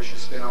 Of course, you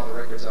spin all the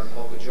records on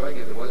Polka Joy,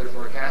 give the weather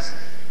forecast.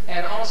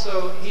 And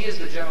also, he is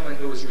the gentleman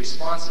who is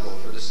responsible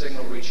for the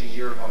signal reaching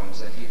your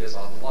homes, and he does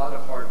a lot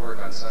of hard work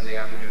on Sunday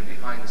afternoon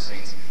behind the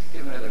scenes.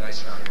 Give him another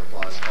nice round of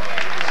applause, Carl.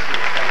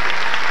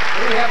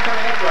 What do we have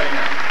coming up right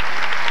now?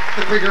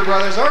 The Kryger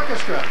Brothers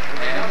Orchestra.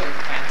 And Another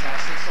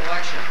fantastic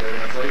selection. they're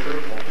going to play for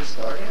the Polka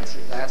Star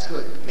Dancers. That's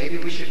good. Maybe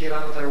we should get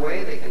out of their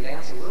way. They can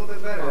dance a little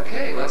bit better.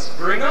 Okay, let's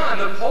bring on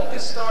the Polka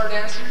Star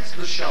Dancers,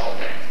 the Shawl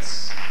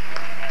Dance.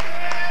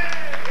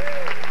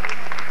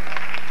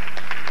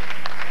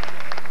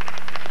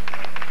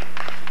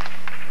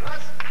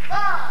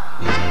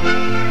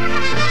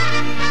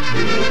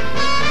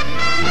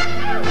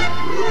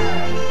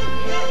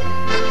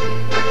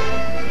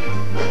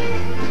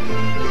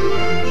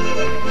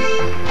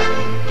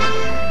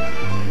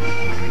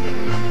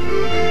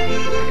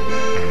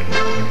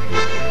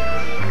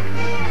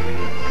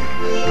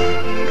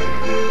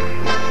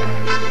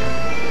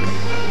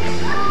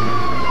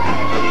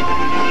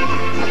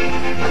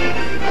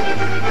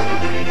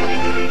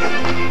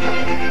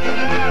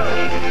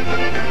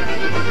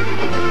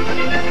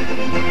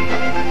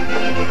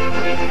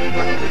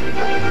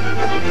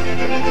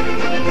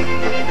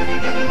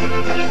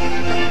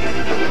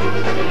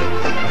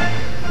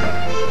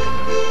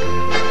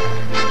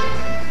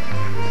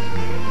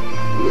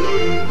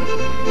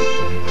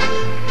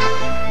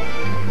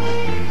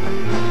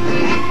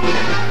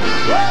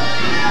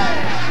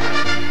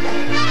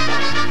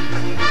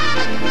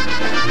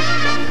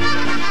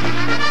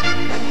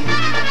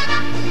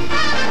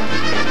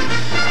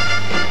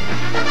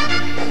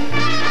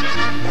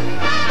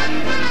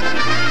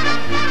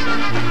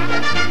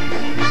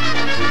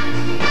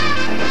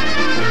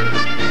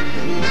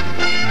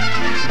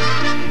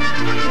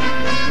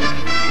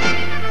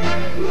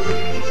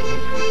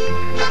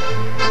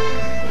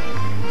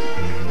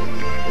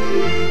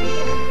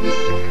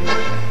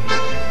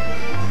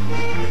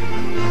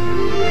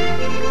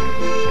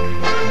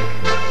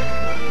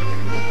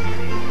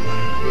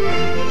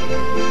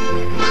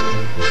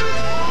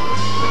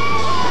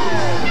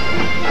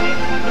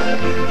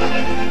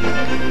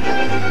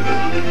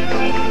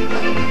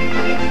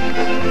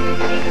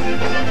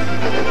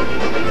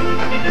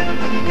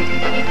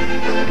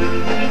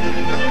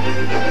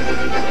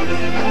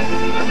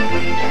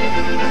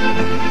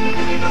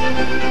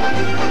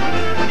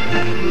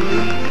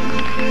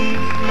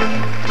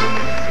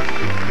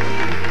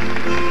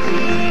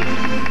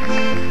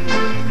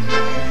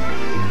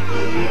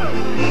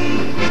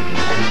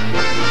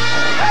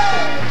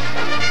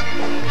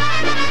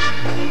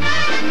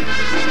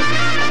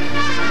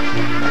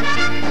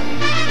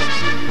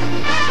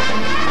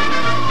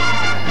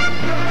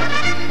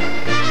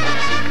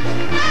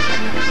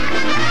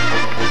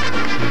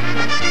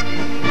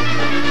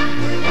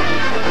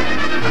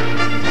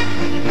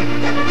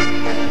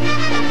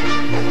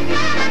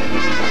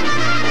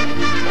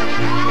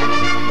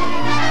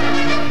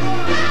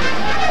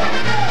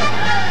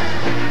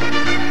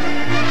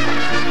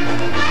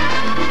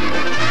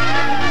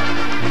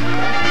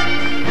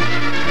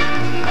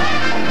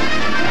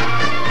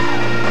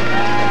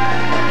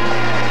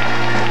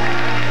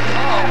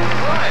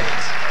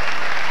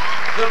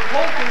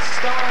 Polka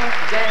Star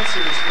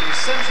Dancers from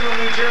Central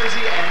New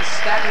Jersey and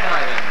Staten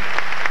Island.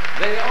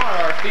 They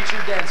are our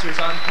featured dancers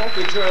on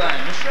Polka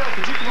Joyland. Michelle,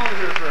 could you come over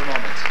here for a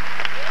moment?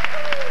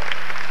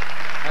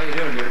 How you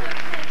doing, dear?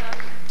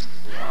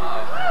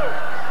 Wow.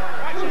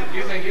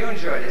 You think you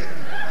enjoyed it?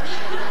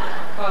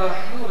 A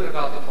little bit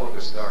about the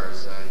Polka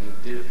Stars. You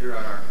did appear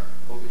on our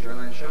Polka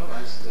Joyland show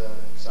last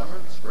summer,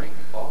 spring,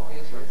 fall,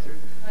 yes, right through.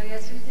 Oh,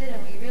 yes, we did,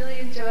 and we really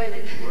enjoyed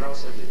it. Where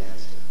else have you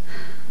danced?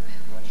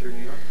 Hunter,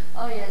 New York?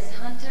 Oh, yes,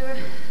 Hunter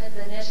at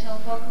the National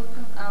Polka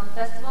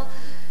Festival,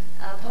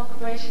 Polka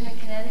Operation in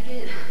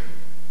Connecticut,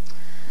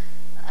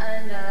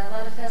 and a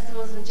lot of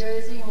festivals in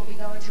Jersey, and we'll be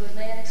going to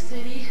Atlantic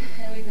City,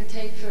 and we've been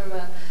taped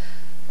for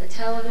a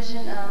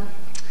television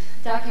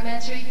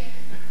documentary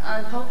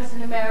on polkas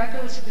in America,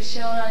 which will be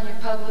shown on your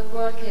public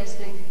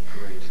broadcasting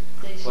Great.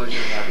 station.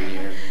 Pleasure having you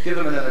here. Give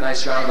them another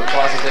nice round of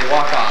applause as they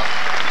walk off.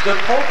 The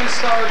Polka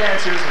Star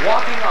dancers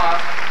walking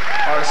off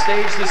our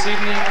stage this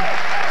evening.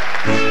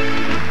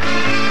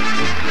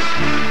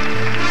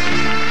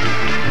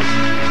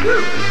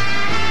 Woo.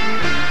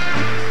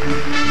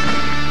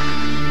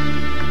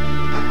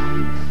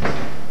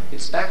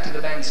 It's back to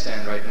the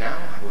bandstand right now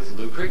with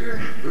Lou Kryger,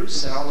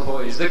 Bruce, and all the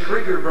boys. The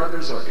Kryger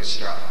Brothers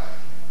Orchestra.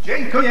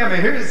 Dziękujemy.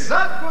 Here's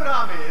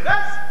Sakurami.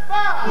 Raz,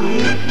 dwa.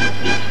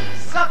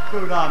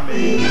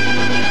 Sakurami.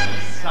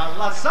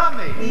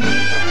 Salasami.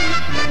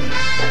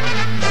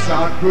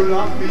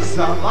 Sakurami,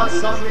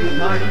 salasami.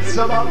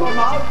 Tańcowała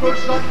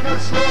Małgorzata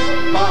z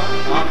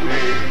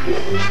chłopakami.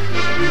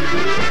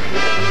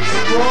 Z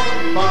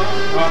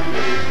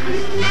chłopakami.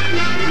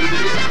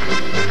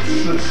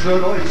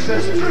 Przyszedł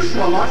ojciec,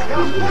 przyszła matka.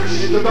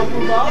 Chodź do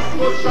domu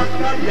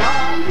Małgorzata, ja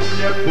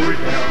nie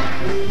pójdę.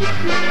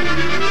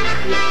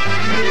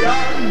 Ja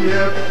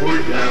nie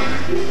pójdę.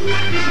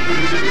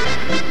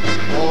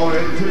 Oj,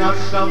 ty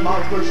nasza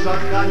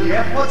Małgorzata,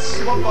 nie chodź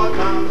z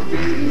chłopakami,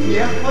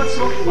 nie chodź z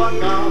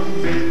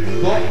chłopakami,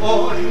 bo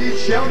oni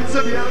cię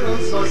zabiorą,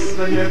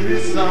 zostaniemy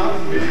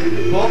sami,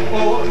 bo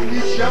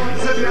oni cię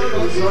zabiorą,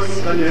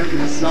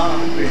 zostaniemy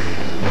sami.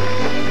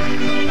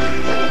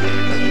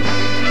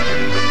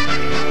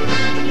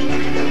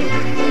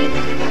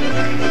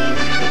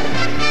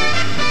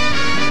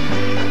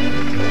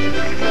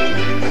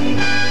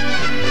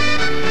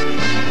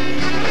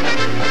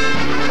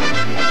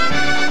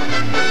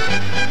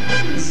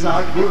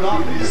 Za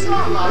górami,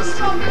 za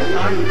lasami,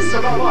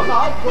 tańcowała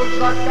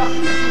Małgorzata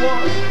z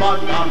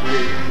chłopakami.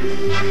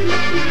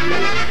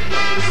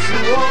 Z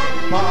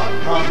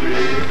chłopakami.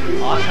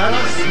 A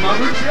teraz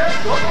mamy cię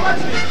do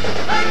poleci.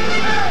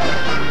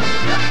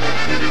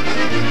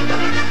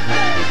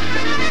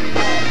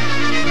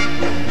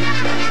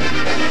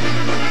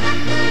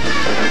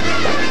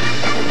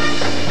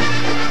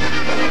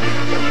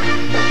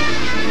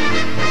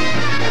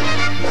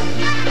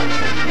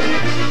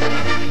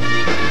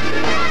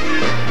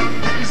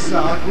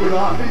 Za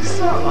górami,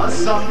 za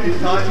lasami,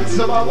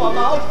 tańcowała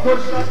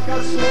Małgorzata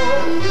z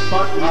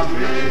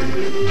chłopakami.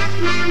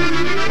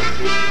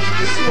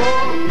 Z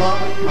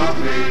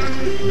chłopakami.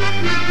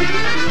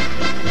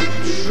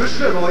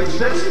 Przyszedł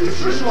ojciec,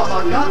 przyszła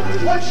matka,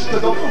 chodź do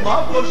domu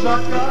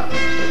Małgorzata,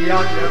 ja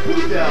nie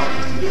pójdę.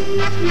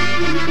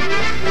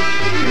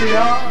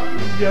 Ja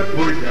nie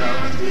pójdę.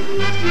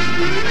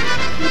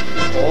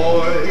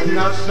 Oj,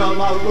 nasza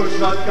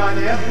Małgorzata,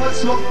 nie chodź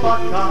z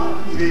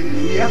chłopakami,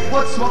 nie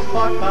chodź z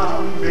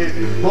chłopakami,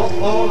 bo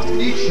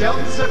oni cię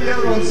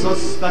zabiorą,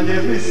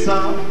 zostaniemy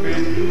sami,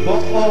 bo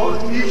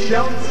oni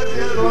cię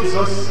zabiorą,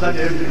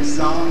 zostaniemy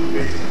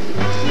sami.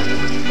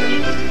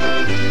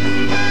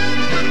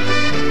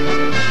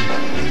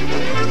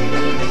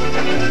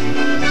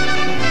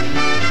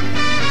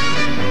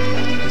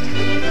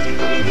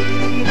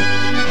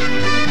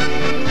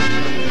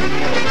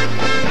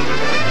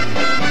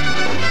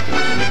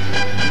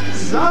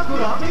 Za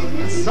górami,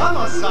 za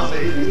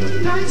lasami,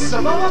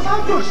 tańcowała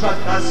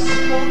Małgorzata z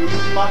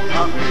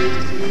chłopakami.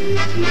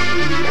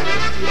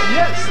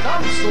 Jest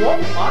tam z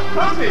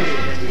chłopakami,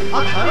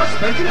 a teraz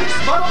będzie ich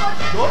smarować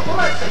do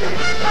poleci.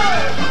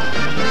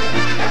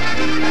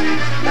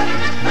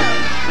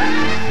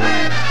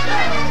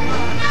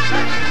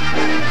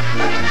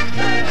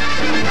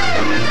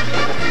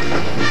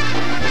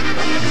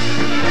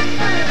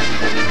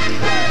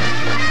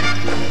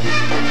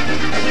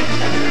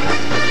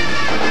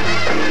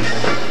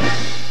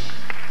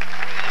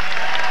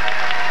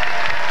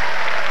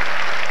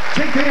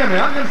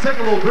 Dziękujemy. I'm going to take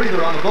a little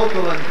breather on the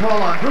vocal and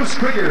call on Bruce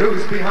Kryger,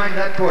 who's behind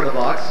that quarter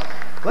box.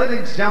 Ladies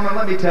and gentlemen,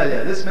 let me tell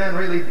you, this man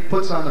really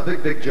puts on a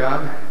big, big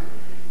job.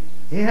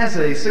 He has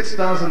a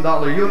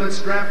 $6,000 unit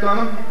strapped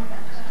on him.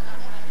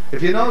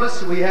 If you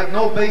notice, we have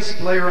no bass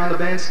player on the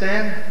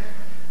bandstand.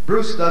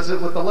 Bruce does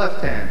it with the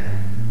left hand.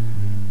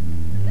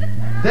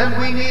 Then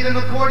we need an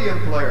accordion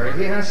player.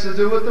 He has to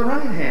do it with the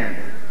right hand.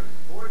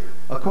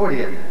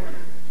 Accordion.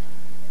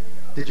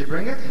 Did you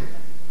bring it?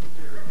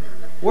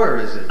 Where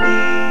is it? No,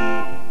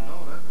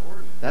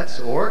 that's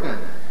organ.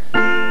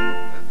 That's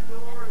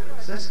organ.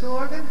 Is that still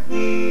organ?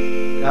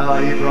 Oh,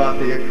 he brought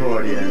the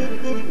accordion.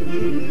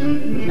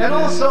 And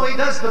also he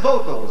does the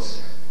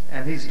vocals.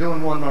 And he's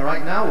doing one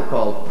right now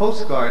called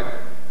Postcard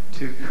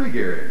to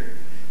Kryger.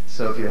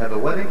 So if you have a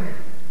wedding,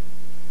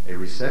 a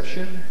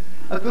reception,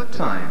 a good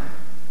time.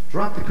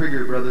 Drop the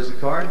Kryger brothers a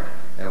card,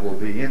 and we'll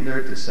be in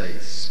there to say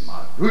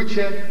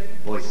Smaruche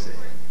Voice.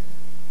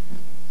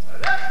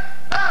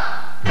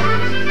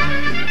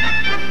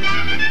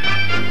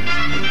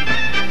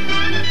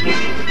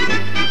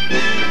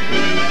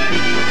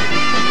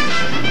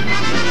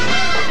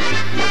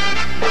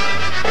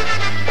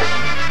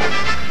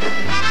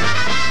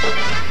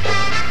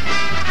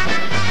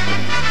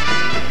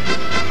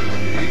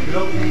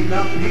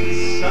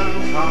 Napisał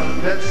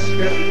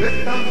karteczkę,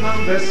 pytam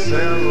mam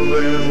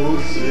wesołe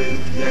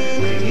muzykę.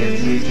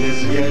 Jedziecie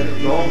z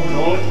jedną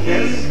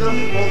orkiestrą,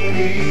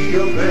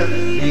 popiją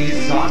i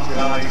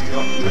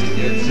zagrają.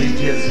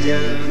 Jedziecie z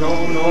jedną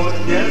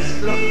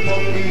orkiestrą,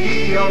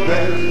 popiją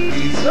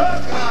i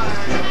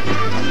zagrają.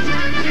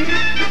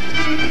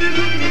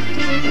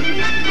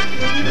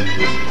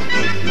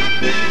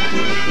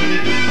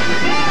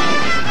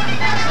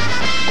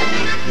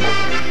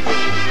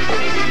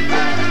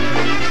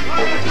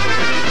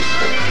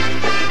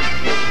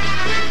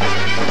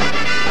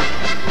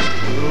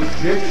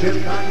 Dziecię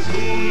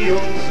tańcują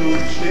z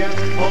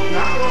uśmiechą,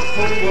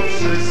 naokoło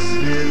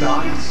wszyscy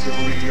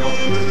tańcują.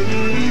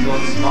 Piwo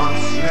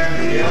smaczne,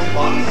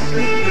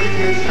 kiełbasy,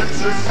 drugie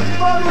rzeczy,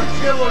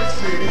 smarucie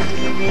łojcy.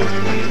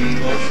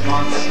 Piwo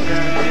smaczne,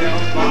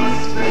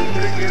 kiełbasy,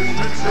 drugie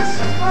rzeczy,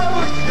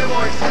 smarucie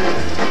łojcy.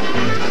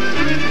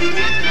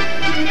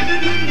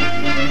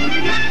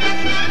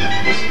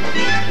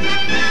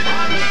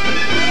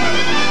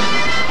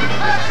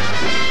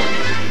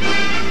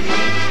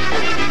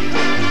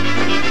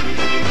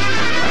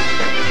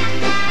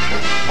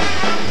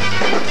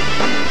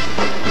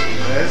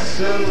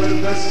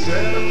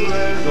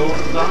 Wesele do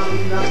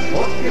rana,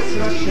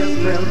 orkiestra się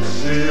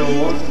męczy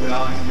od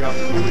grania.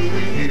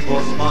 Piwo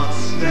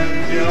smaczne,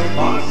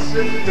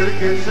 kiełbasy,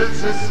 wielkie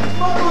rzeczy,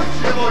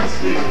 smarucie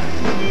wojscy.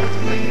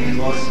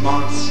 Piwo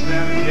smaczne,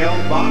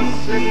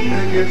 kiełbasy,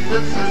 wielkie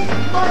rzeczy,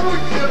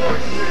 smarucie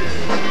wojscy.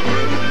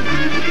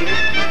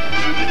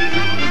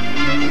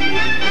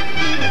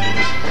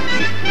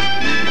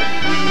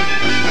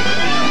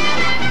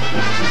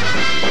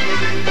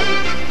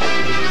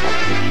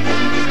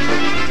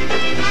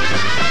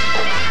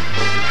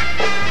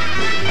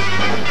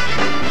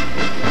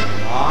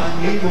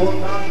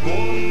 Młoda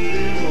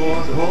młody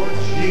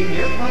odchodzi,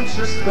 nie pan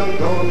wszystko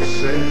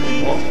dobrze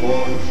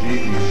obchodzi.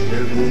 Iście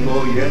długo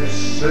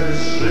jeszcze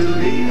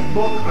żyli,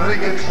 bo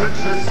Kryger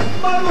krzyczy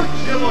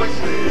smarucie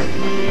wojscy.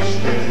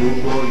 Iście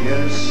długo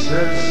jeszcze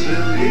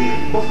żyli,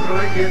 bo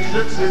Kryger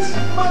krzyczy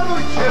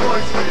smarucie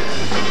wojscy.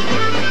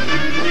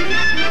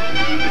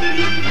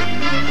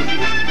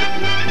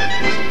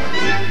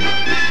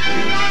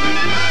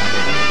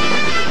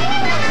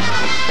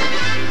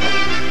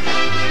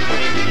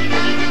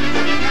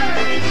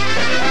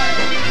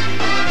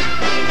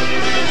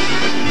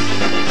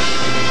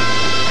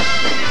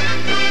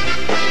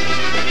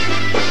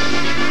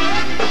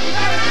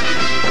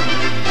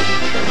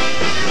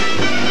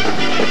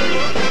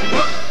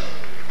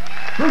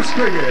 Bruce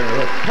Kryger,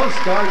 a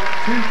postcard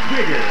to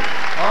Kryger.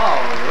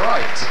 All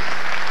right.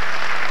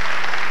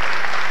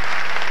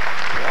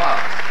 Wow.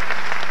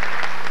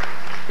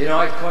 You know,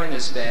 I coined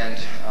this band,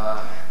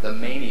 the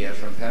Mania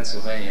from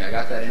Pennsylvania. I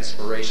got that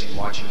inspiration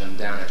watching them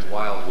down at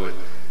Wildwood.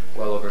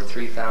 Well over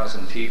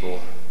 3,000 people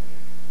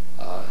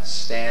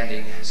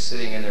standing,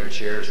 sitting in their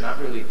chairs, not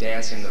really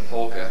dancing the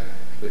polka,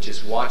 but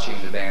just watching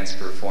the bands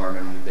perform.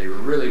 And they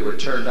really were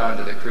turned on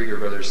to the Kryger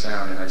Brothers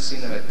sound. And I've seen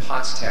them at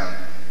Pottstown,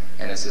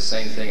 and it's the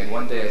same thing. And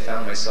one day I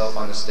found myself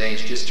on the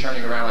stage just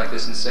turning around like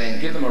this and saying,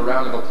 give them a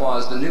round of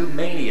applause, the new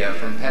Mania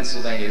from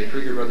Pennsylvania, the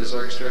Kryger Brothers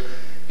Orchestra.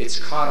 It's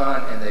caught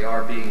on, and they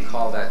are being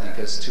called that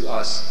because to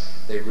us,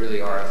 they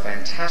really are a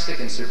fantastic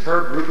and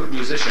superb group of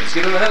musicians.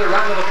 Give them another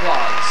round of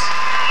applause.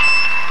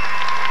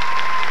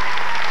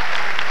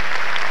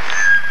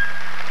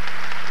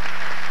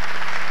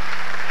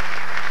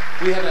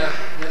 We have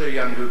another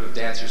young group of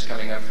dancers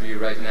coming up for you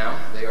right now.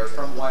 They are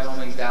from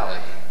Wyoming Valley.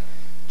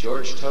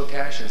 George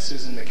Tokash and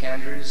Susan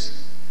McAndrews,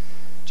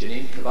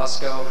 Janine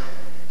Kabasco,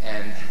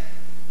 and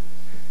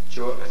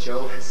Joe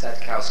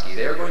Satkowski.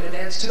 They are going to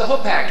dance to the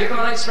Hopak. Give them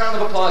a nice round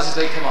of applause as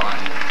they come on.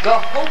 The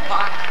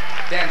Hopak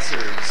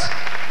Dancers.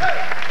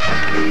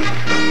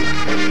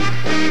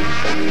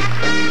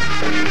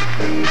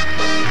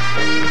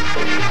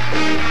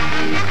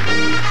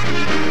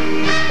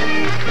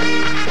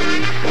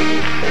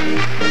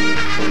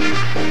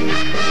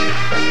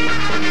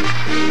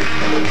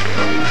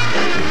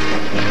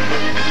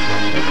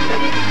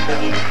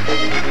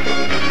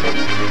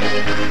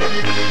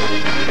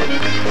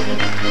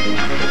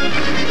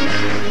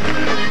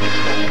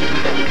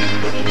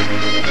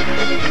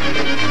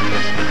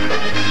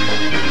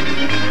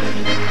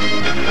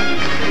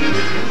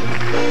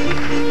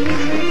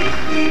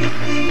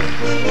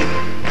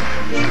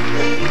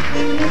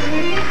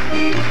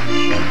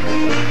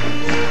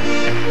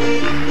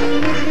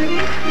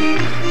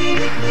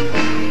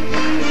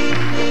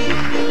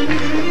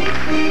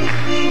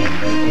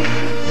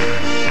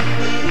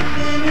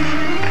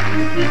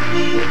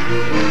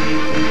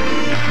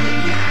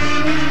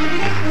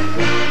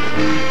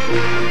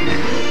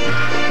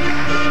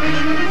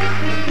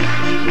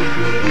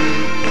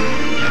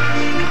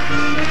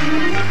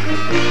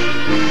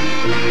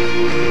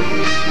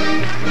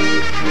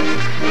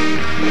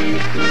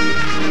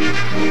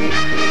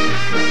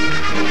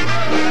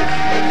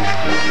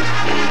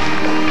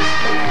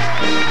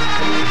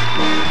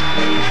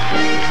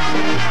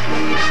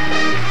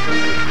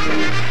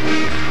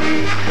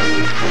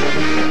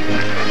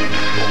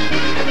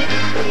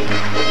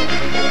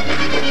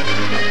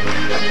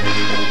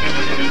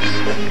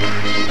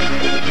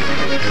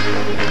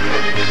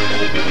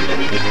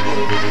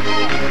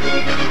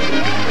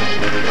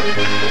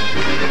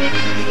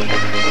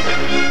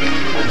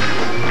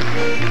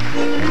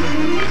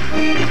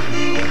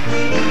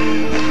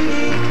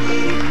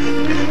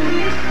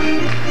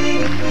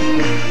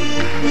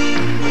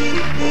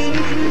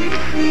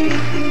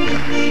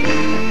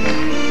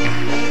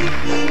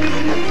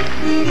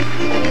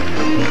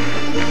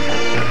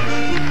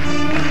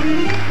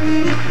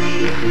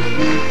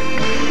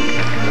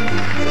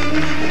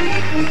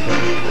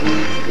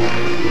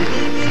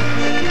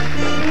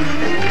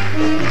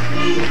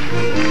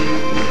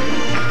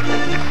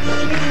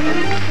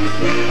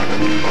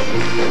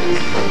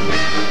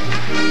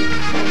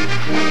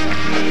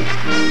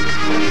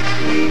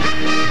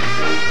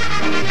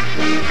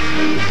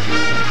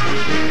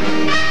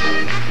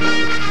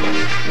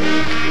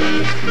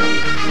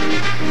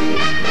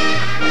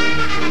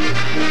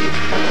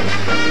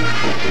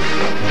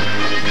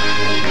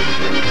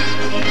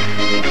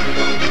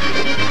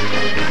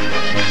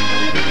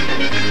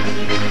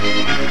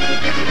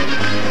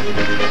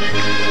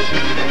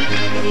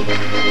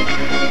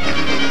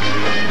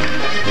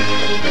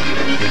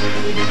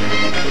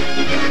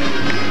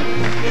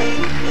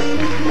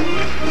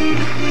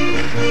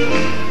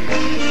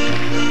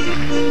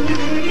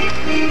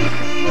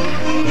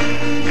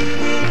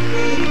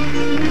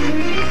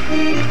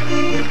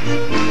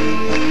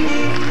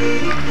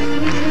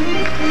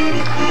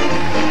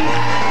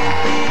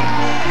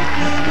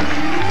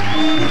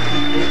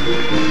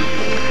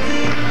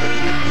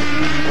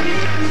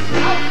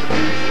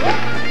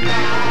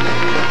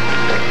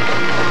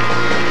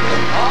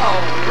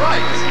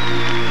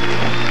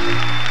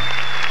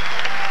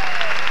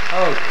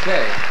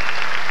 Okay.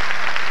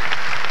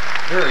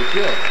 Very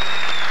good.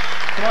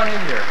 Come on in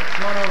here.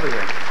 Come on over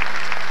here.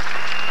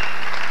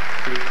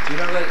 You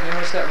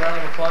notice that round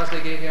of applause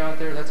they gave you out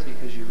there? That's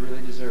because you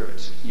really deserve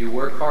it. You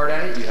work hard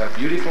at it. You have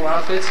beautiful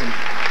outfits. And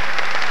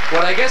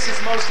what I guess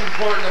is most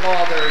important of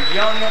all, they're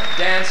young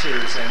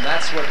dancers, and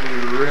that's what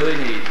we really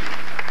need.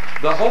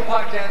 The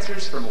Hopak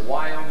dancers from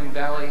Wyoming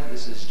Valley.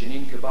 This is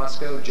Janine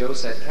Kabasco, Joe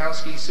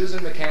Sadkowski,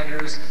 Susan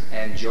McAndrews,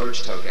 and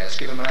George Tokash.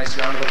 Give them a nice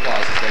round of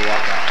applause as they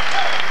walk out.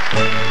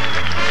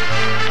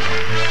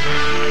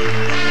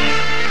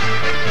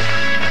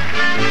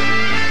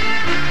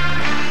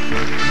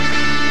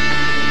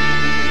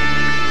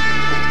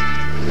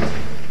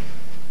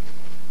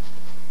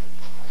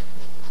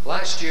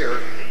 Last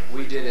year,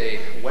 we did a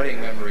wedding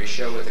memory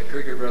show with the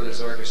Kryger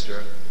Brothers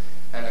Orchestra,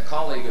 and a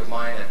colleague of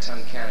mine at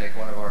Tunkhannock,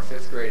 one of our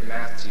 5th grade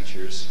math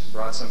teachers,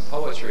 brought some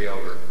poetry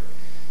over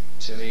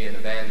to me in the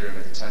band room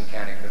at the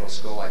Tunkhannock Middle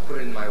School. I put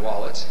it in my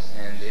wallet,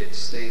 and it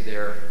stayed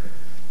there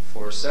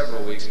for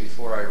several weeks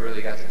before I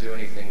really got to do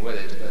anything with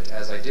it. But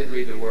as I did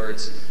read the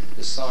words,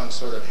 the song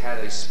sort of had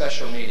a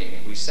special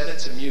meaning. We set it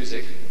to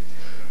music,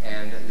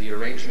 and the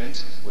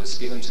arrangement was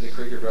given to the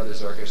Kryger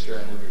Brothers Orchestra,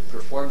 and we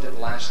performed it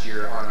last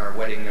year on our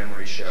wedding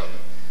memory show.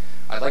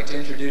 I'd like to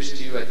introduce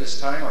to you at this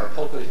time our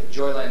Polka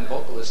Joyland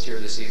vocalist here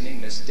this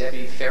evening, Miss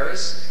Debbie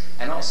Ferris,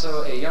 and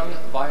also a young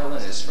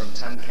violinist from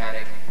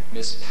Tunkhannock,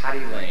 Miss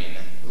Patty Lane.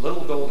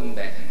 Little Golden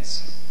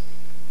Bands.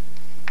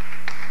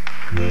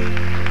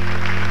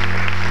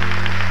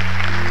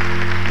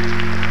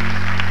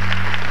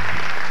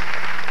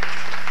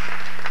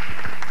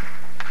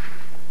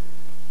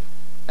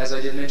 As I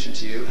did mention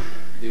to you,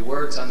 the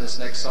words on this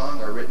next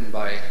song are written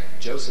by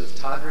Joseph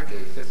Todrick,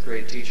 a 5th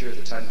grade teacher at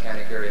the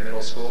Tunkhannock Area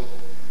Middle School.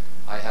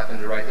 I happened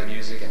to write the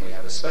music, and we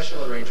have a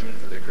special arrangement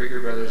for the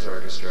Kryger Brothers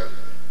Orchestra,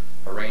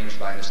 arranged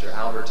by Mr.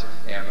 Albert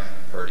M.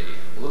 Purdy.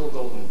 Little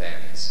Golden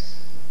Bands.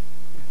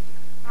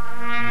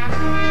 Little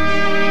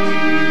golden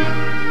band.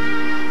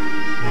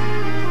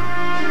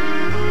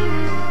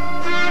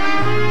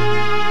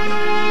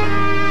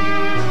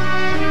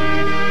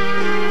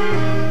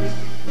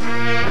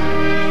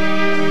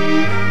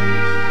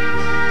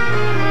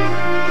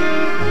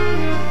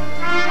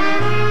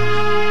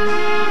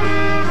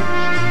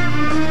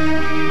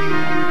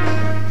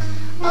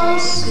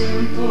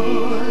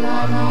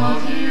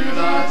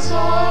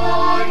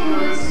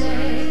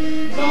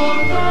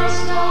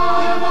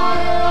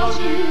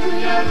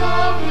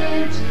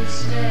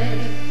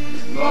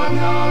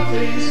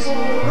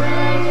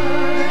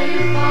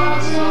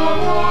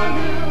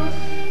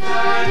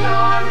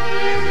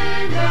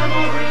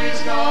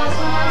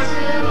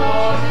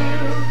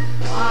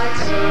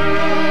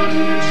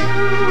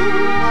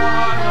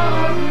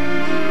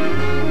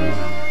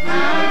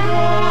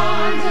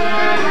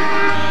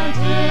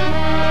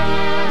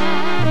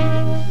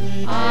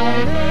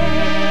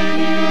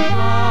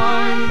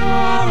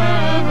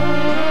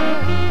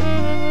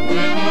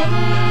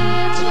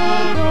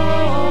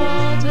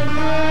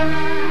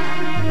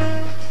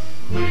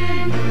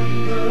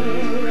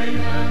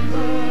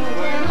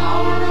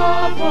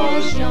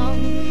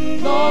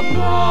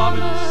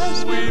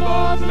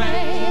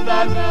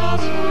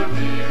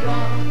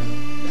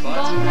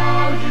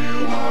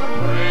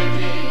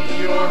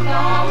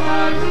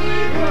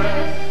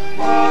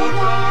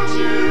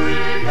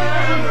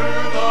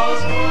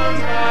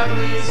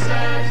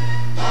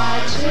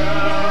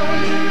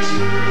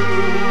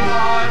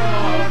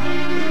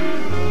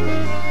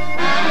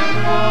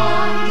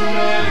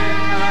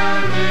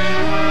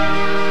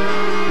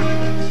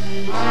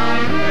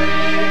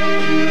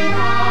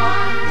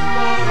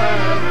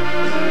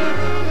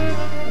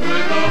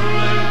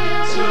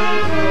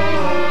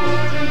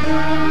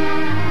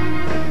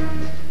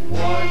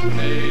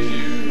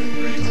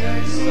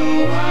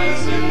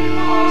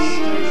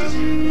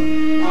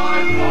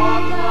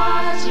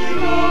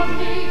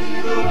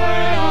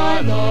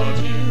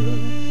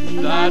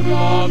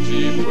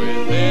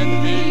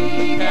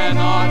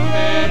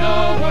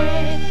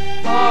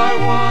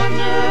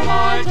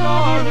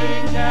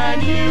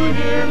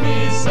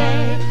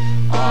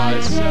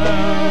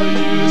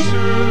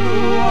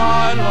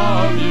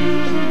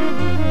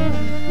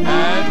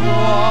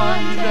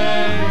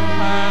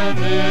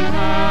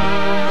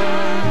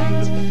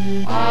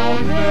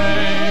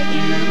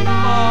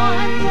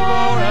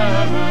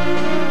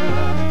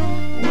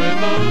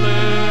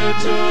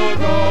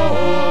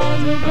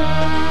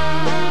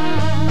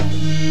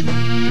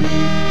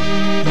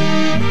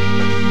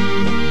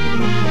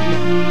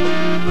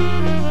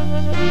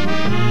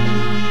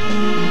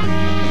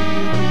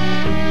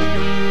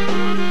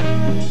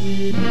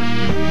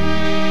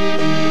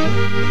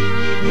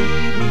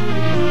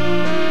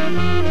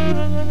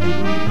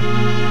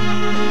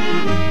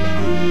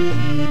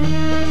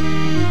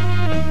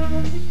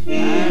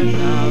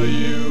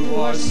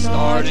 are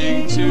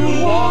starting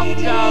to walk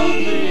down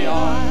the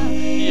aisle.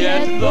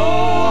 Yet though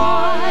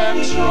I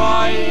am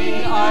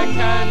trying, I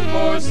can't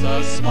force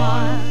a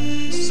smile.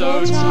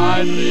 So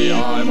tightly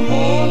I'm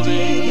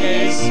holding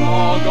a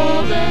small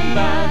golden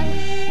band,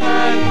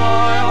 and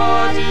my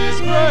heart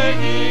is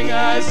breaking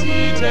as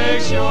he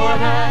takes your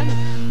hand.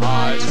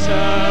 I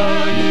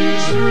tell you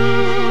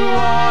true,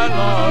 I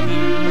love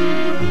you,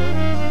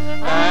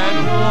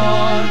 and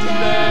one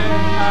day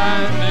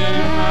hand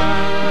in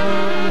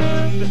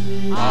hand,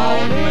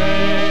 I'll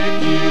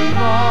make you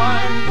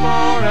mine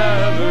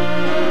forever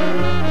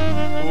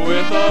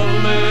with a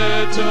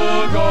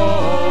little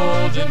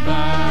golden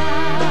band.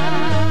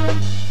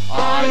 I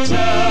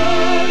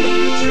tell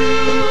you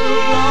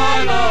true,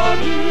 I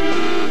love you,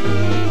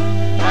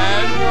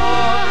 and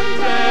one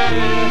day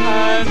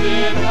hand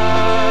in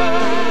hand,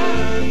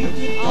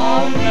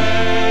 I'll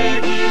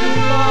make you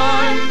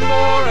mine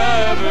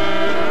forever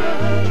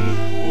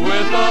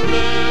with a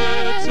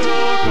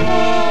little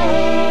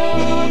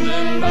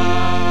golden band.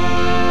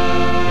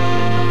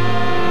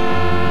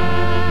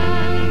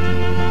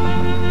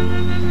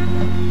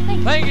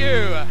 Thank you.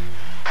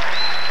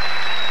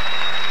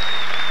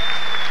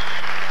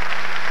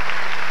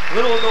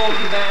 Little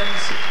Golden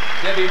Bands,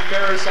 Debbie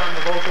Ferris on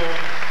the vocal,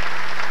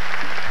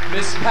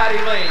 Miss Patty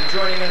Lane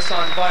joining us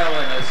on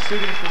violin, a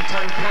student from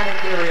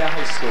Tunkhannock Area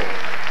High School.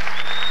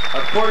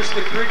 Of course,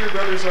 the Kryger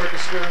Brothers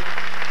Orchestra.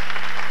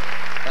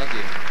 Thank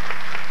you.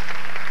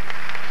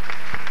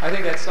 I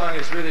think that song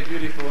is really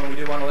beautiful, and we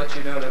do want to let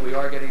you know that we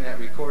are getting that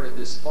recorded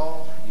this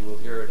fall. You will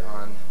hear it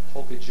on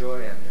Polka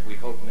Joy, and we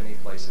hope many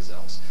places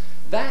else.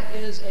 That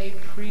is a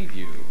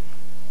preview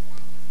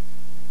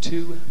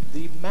to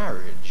the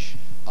marriage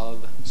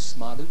of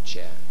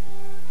Smalucha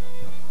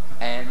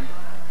and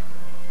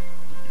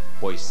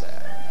WYZZ.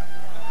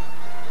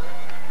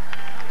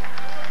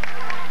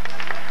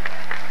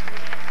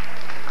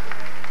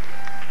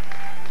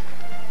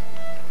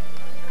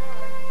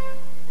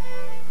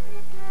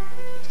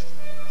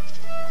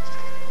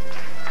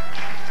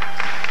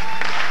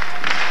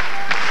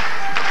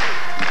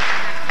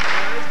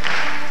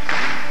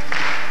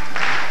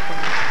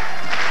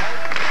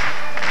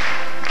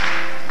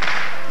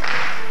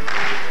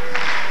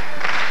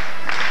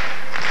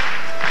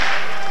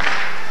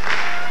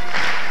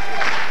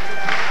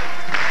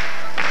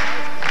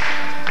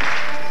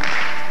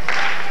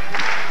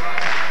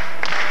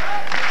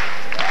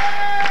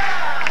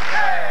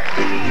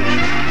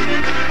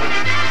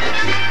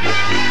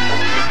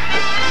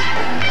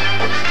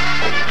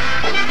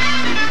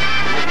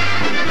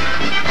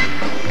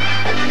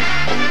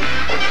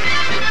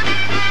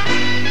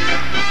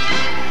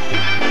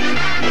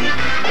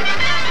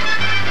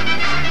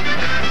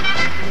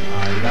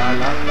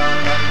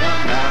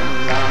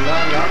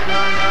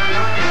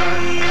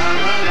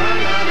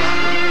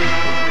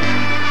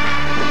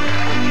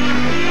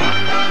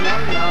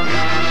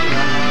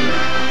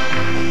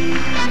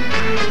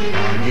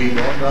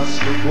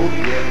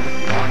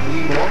 Pani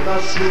młoda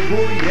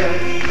ślubuje,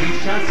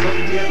 dzisiaj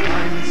sobie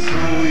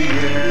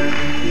tańcuje,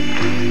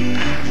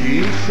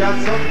 dzisiaj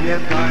sobie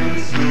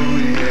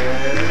tańcuje.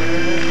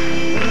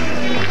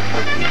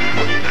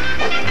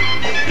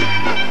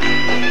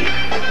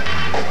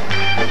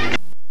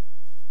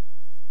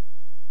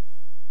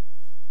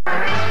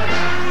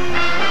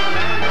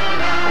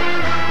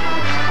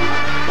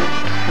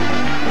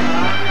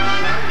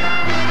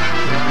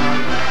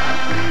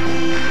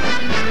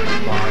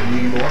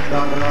 Pani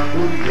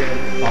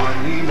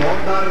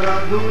młoda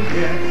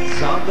raduje,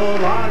 za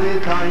dolary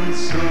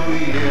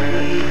tańcuje,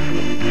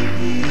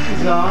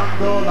 za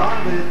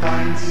dolary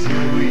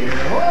tańcuje.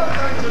 O,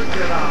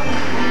 tańcujcie nam!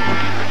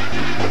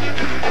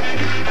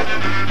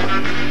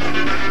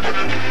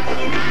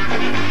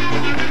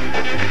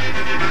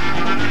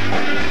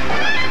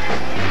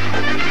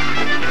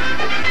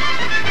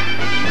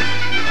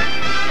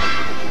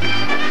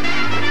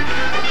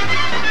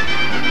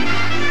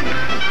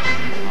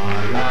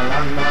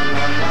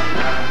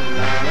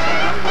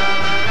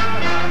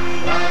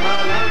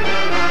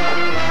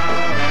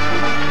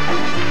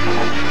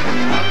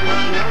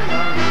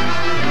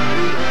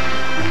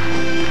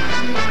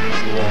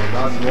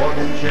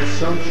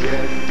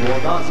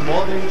 Młoda z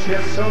młodym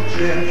cieszą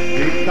się,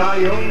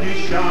 witają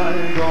dzisiaj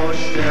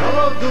goście.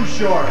 Hello,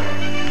 Dushore!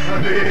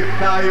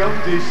 Witają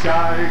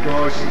dzisiaj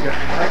goście.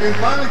 I can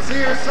finally see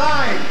your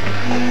sign.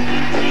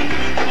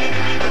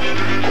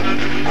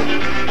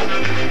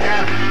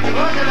 Yeah,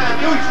 look at that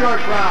Dushore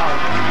crowd.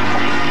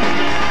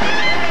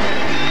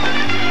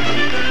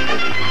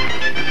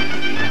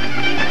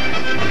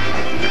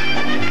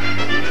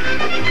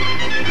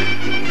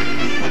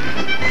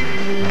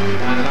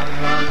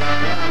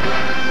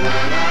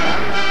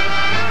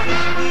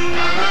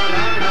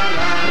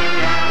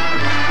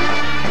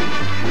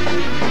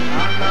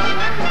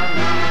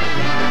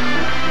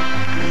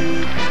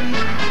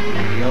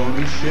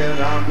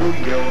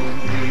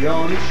 I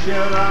oni się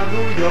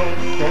radują,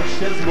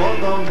 goście z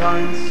młodą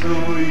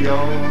tańcują,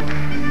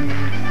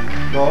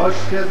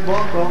 goście z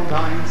młodą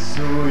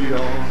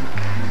tańcują.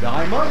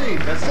 Daj money,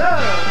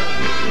 wesele!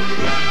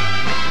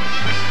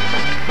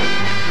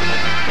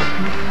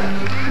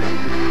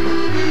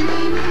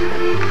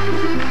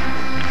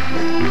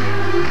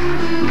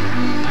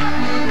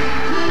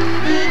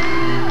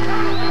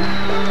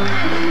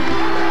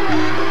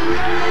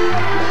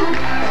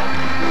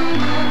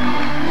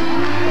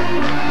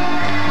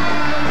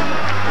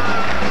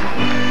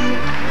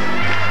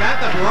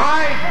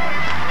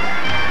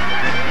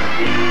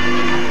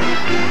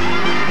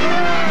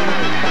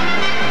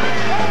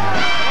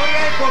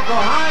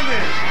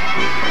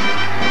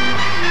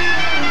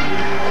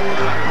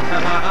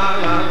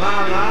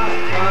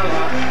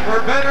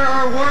 For better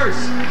or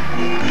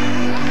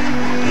worse.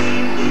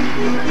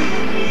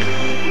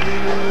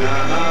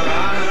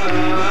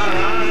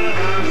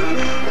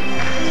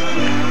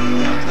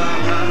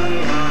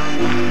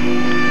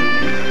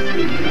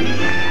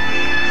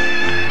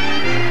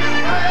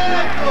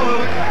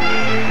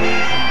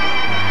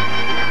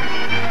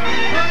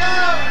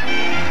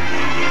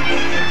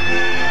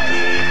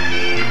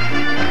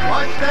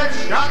 Watch that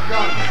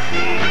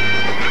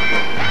shotgun.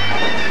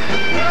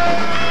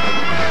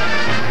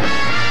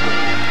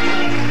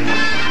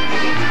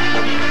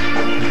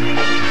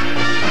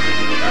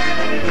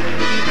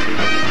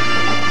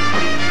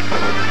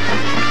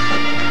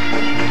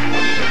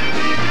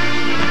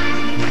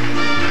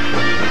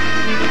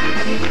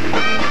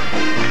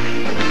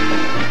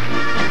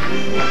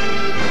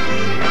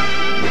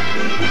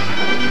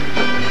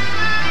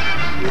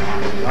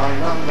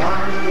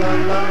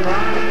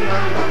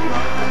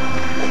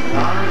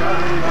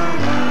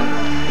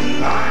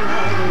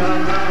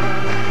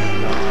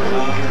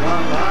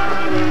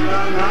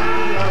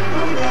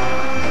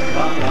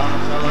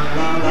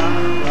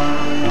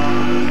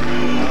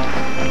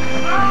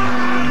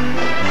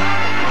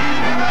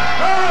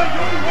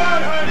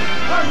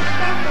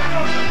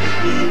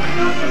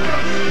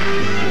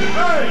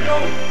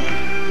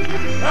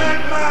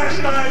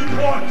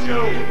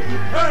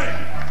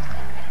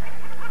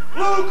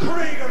 Lou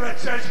Kryger, it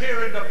says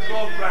here in the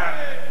program.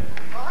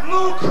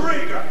 Lou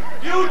Kryger,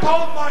 you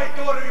told my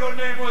daughter your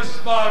name was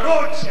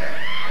Smaruche.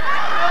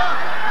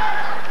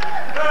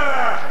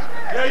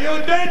 Yeah,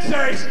 you did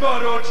say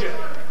Smaruche.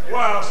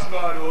 Well,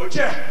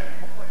 Smaruche,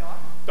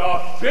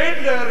 the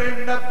fiddler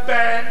in the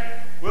band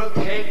will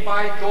take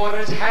my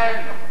daughter's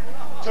hand.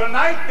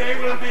 Tonight they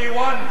will be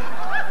one,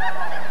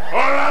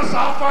 or else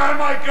I'll fire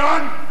my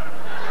gun.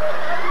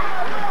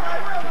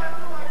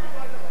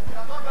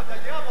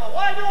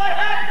 Why do I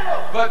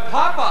have to? But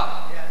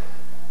Papa,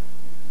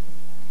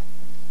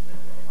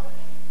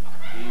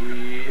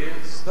 he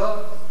is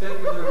the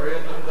fiddler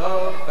in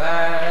the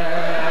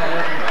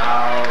band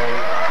now.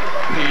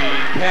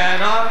 He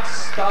cannot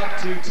stop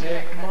to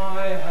take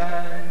my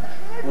hand.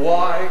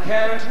 Why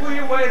can't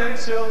we wait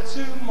until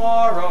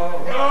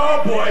tomorrow?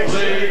 No, boys.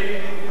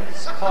 Please,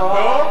 No,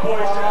 Papa.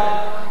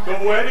 boys.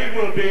 The wedding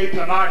will be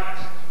tonight.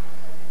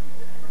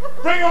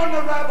 Bring on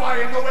the rabbi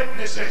and the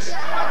witnesses.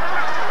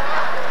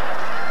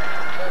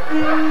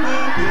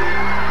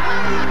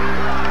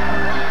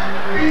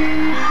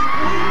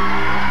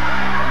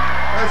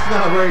 That's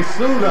not Ray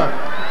Suda.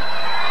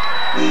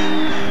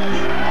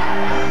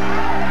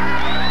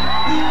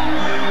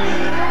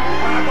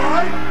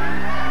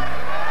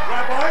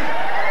 Rabbi?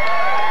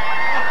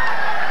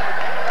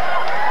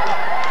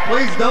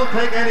 Please don't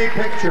take any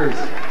pictures.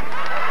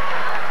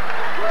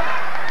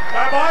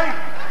 Rabbi,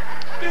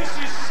 this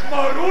is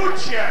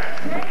Smaruche,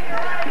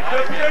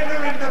 the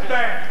fiddler in the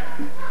band.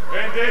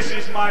 And this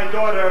is my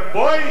daughter,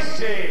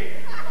 Boise.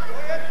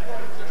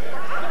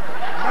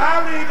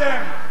 Marry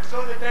them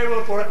so that they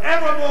will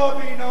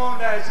forevermore be known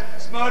as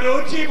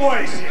Smaruche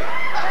Boise.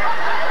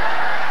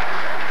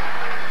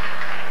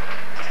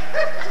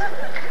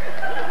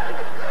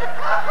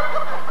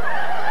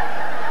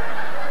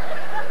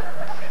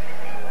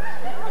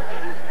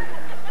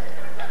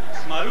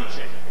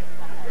 Smaruche.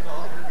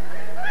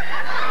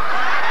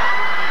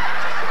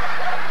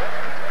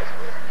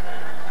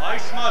 I,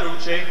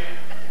 Smaruche,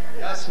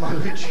 Yes,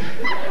 Smaruche.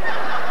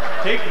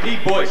 take thee,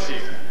 Boise,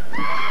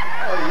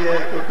 Oh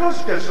yeah,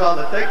 Kukushka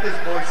Shala, take this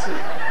Boise.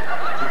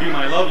 to be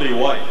my lovely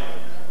wife.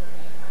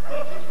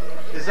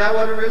 Is that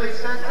what it really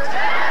says?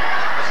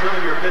 It's none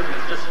of your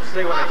business, just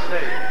say what I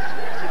say.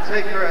 To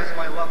take her as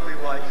my lovely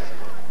wife.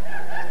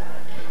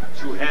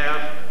 To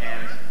have,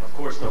 and of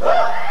course to hold.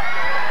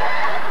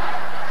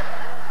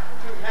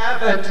 To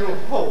have and to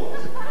hold.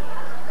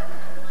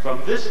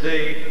 From this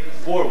day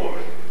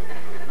forward,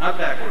 not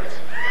backwards,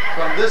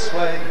 From this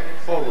way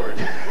forward.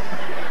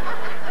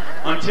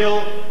 until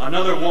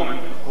another woman,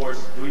 of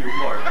course, do your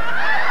part.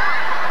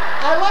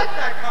 I like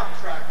that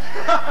contract.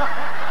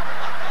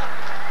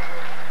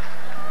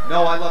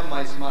 No, I love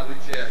my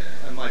Smaruche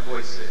and my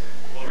Boise.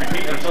 Well,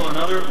 repeat until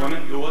another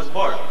woman do us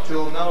part.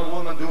 Till another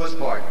woman do us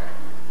part.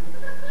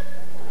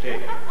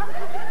 Okay.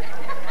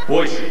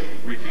 Boise,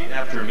 repeat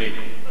after me.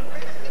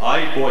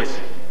 I,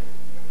 Boise,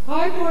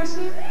 Hi,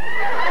 Boise.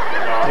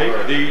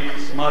 take thee,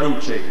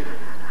 Smaruche,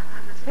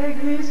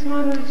 Take me,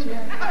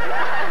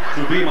 Smaruche.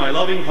 to be my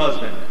loving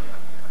husband.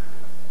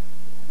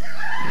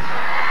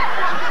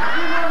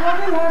 You're my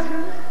loving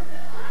husband.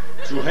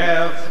 To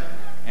have,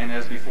 and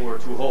as before,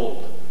 to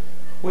hold.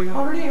 We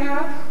already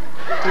have.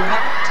 To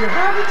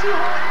have it to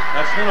hold.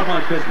 That's none of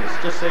my business.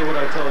 Just say what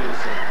I tell you to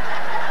say.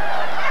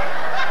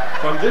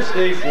 From this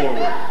day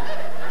forward,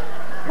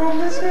 From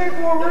this day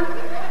forward,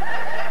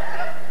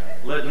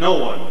 let no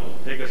one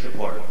take us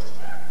apart.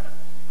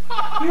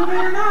 you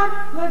better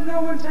not let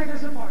no one take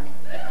us apart.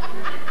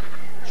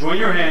 Join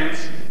your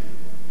hands.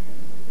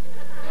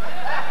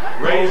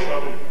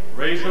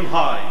 Raise them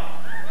high.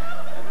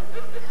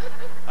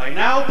 I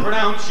now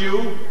pronounce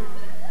you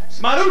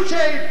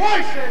Smaruche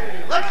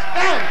Boise. Let's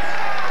dance!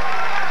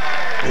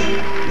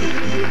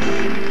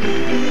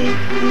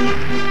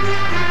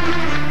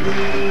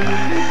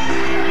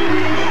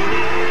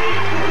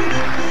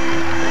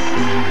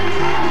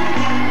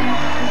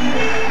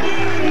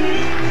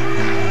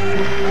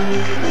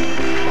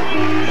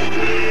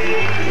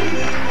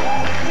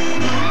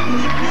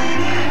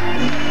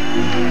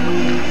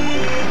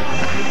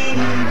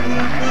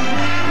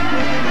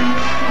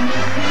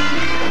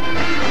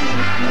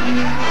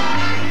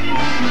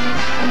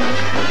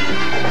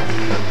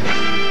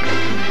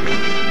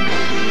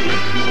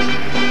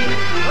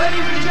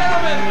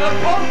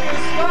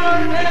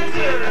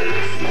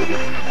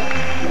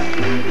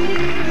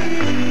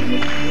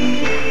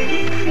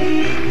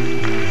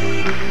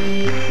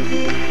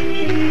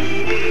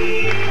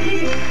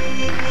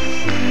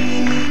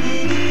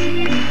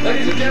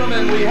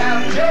 We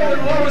have Joe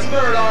and Lois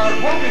Bird, our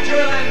Polka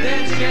Joyland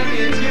dance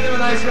champions. Give them a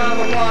nice round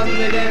of applause as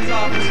they dance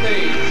off the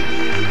stage.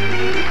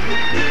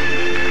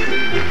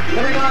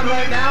 Coming on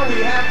right now,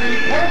 we have the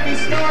Polka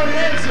Star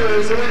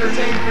Dancers who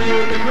entertain for you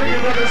with the Kryger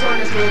Brothers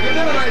Orchestra. Give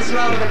them a nice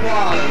round of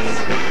applause.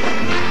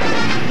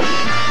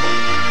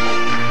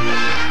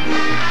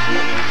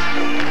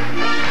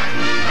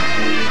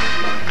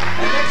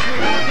 And next we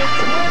have the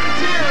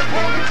twin-tier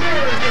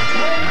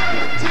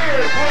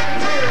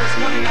Polka-tiers,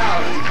 coming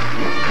out.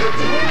 The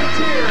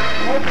twin-tier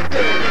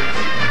Polka-tiers.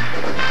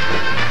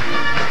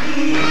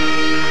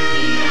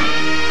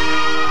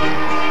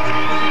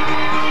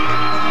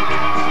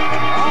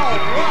 All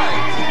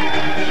right.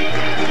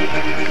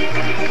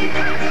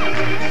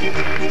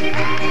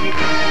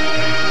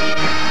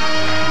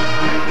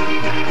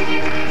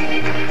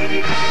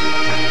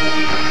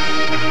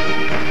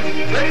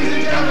 Ladies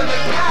and gentlemen, the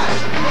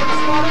cast from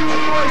Spotting the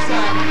Voice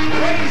Act,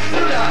 Ray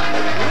Suda,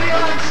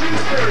 Leon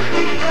Schuster,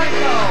 Pete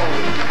Franco,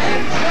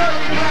 and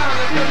Jeremy Brown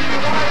of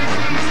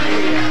WYZZ.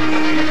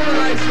 Give them a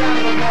nice round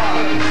of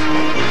applause.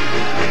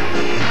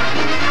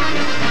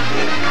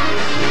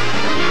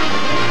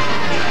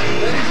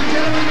 Ladies and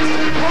gentlemen,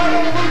 Mr.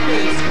 Carl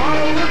Lucas.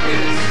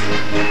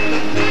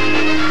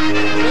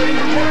 Ladies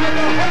and gentlemen,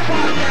 the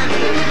Hopot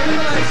Dancers. Give them a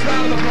nice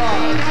round of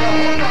applause. The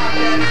Hopot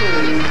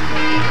Dancers.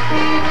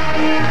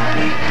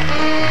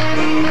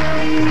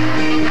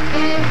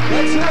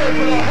 Let's hear it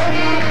for the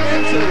Hopot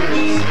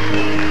Dancers.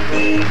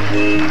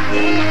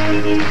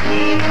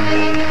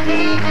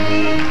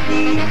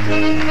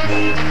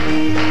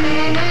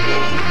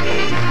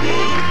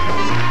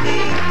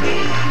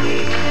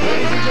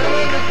 Ladies and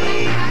gentlemen,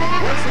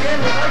 once again,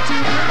 we'd like to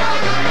bring out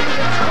the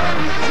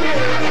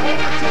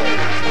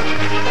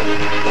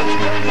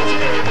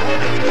twin-tier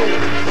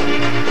Polka-tiers.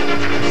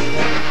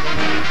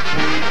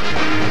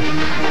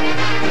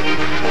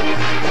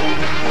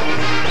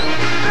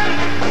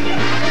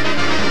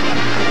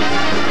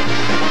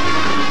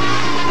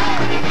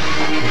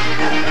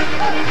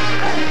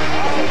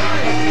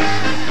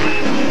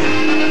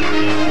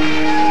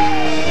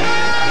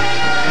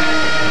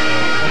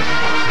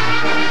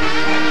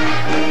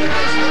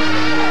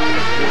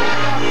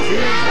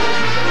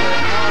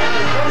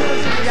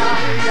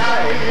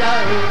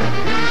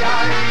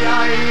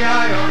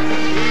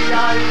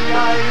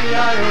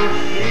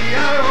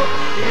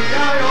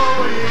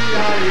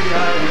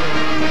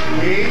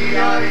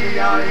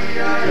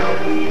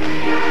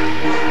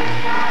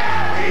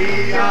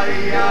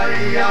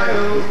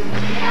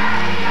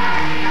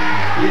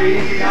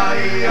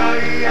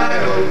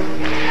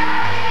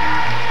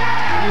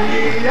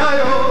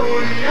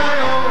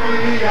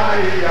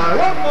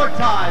 One more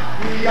time.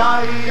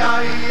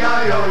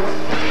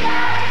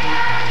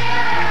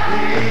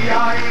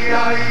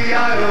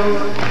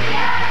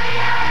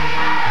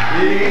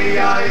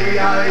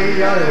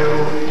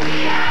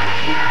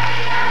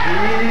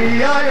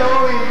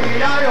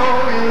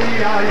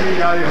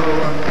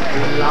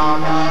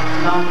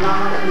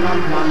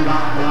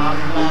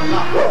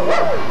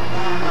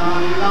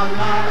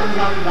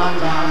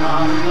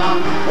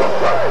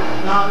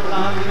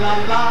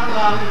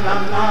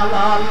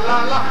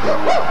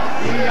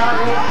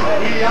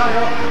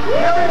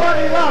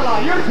 Everybody, la la,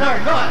 your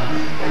turn, go ahead.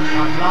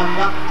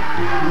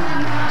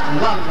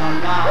 La la la,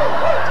 la la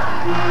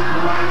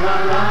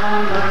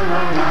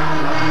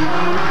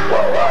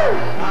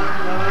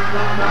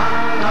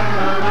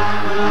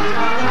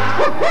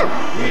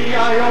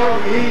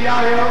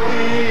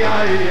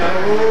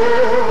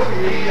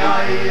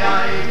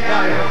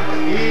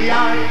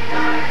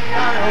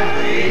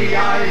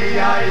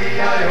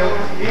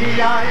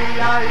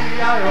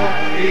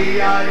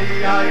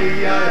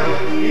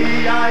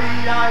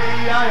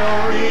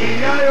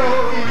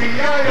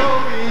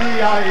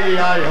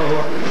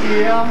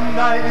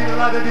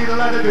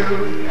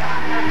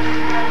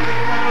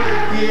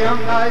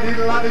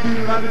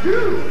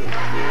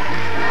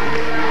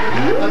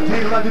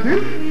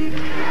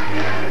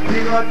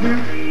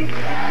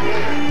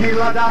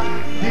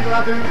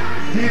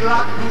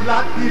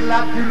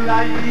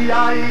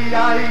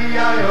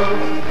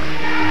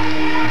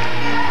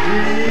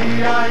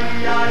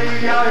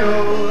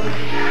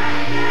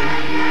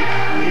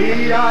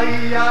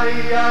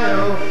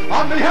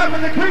On behalf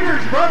of the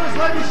Kryger brothers,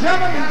 ladies and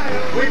gentlemen,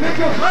 we bid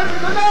you a pleasant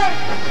good night.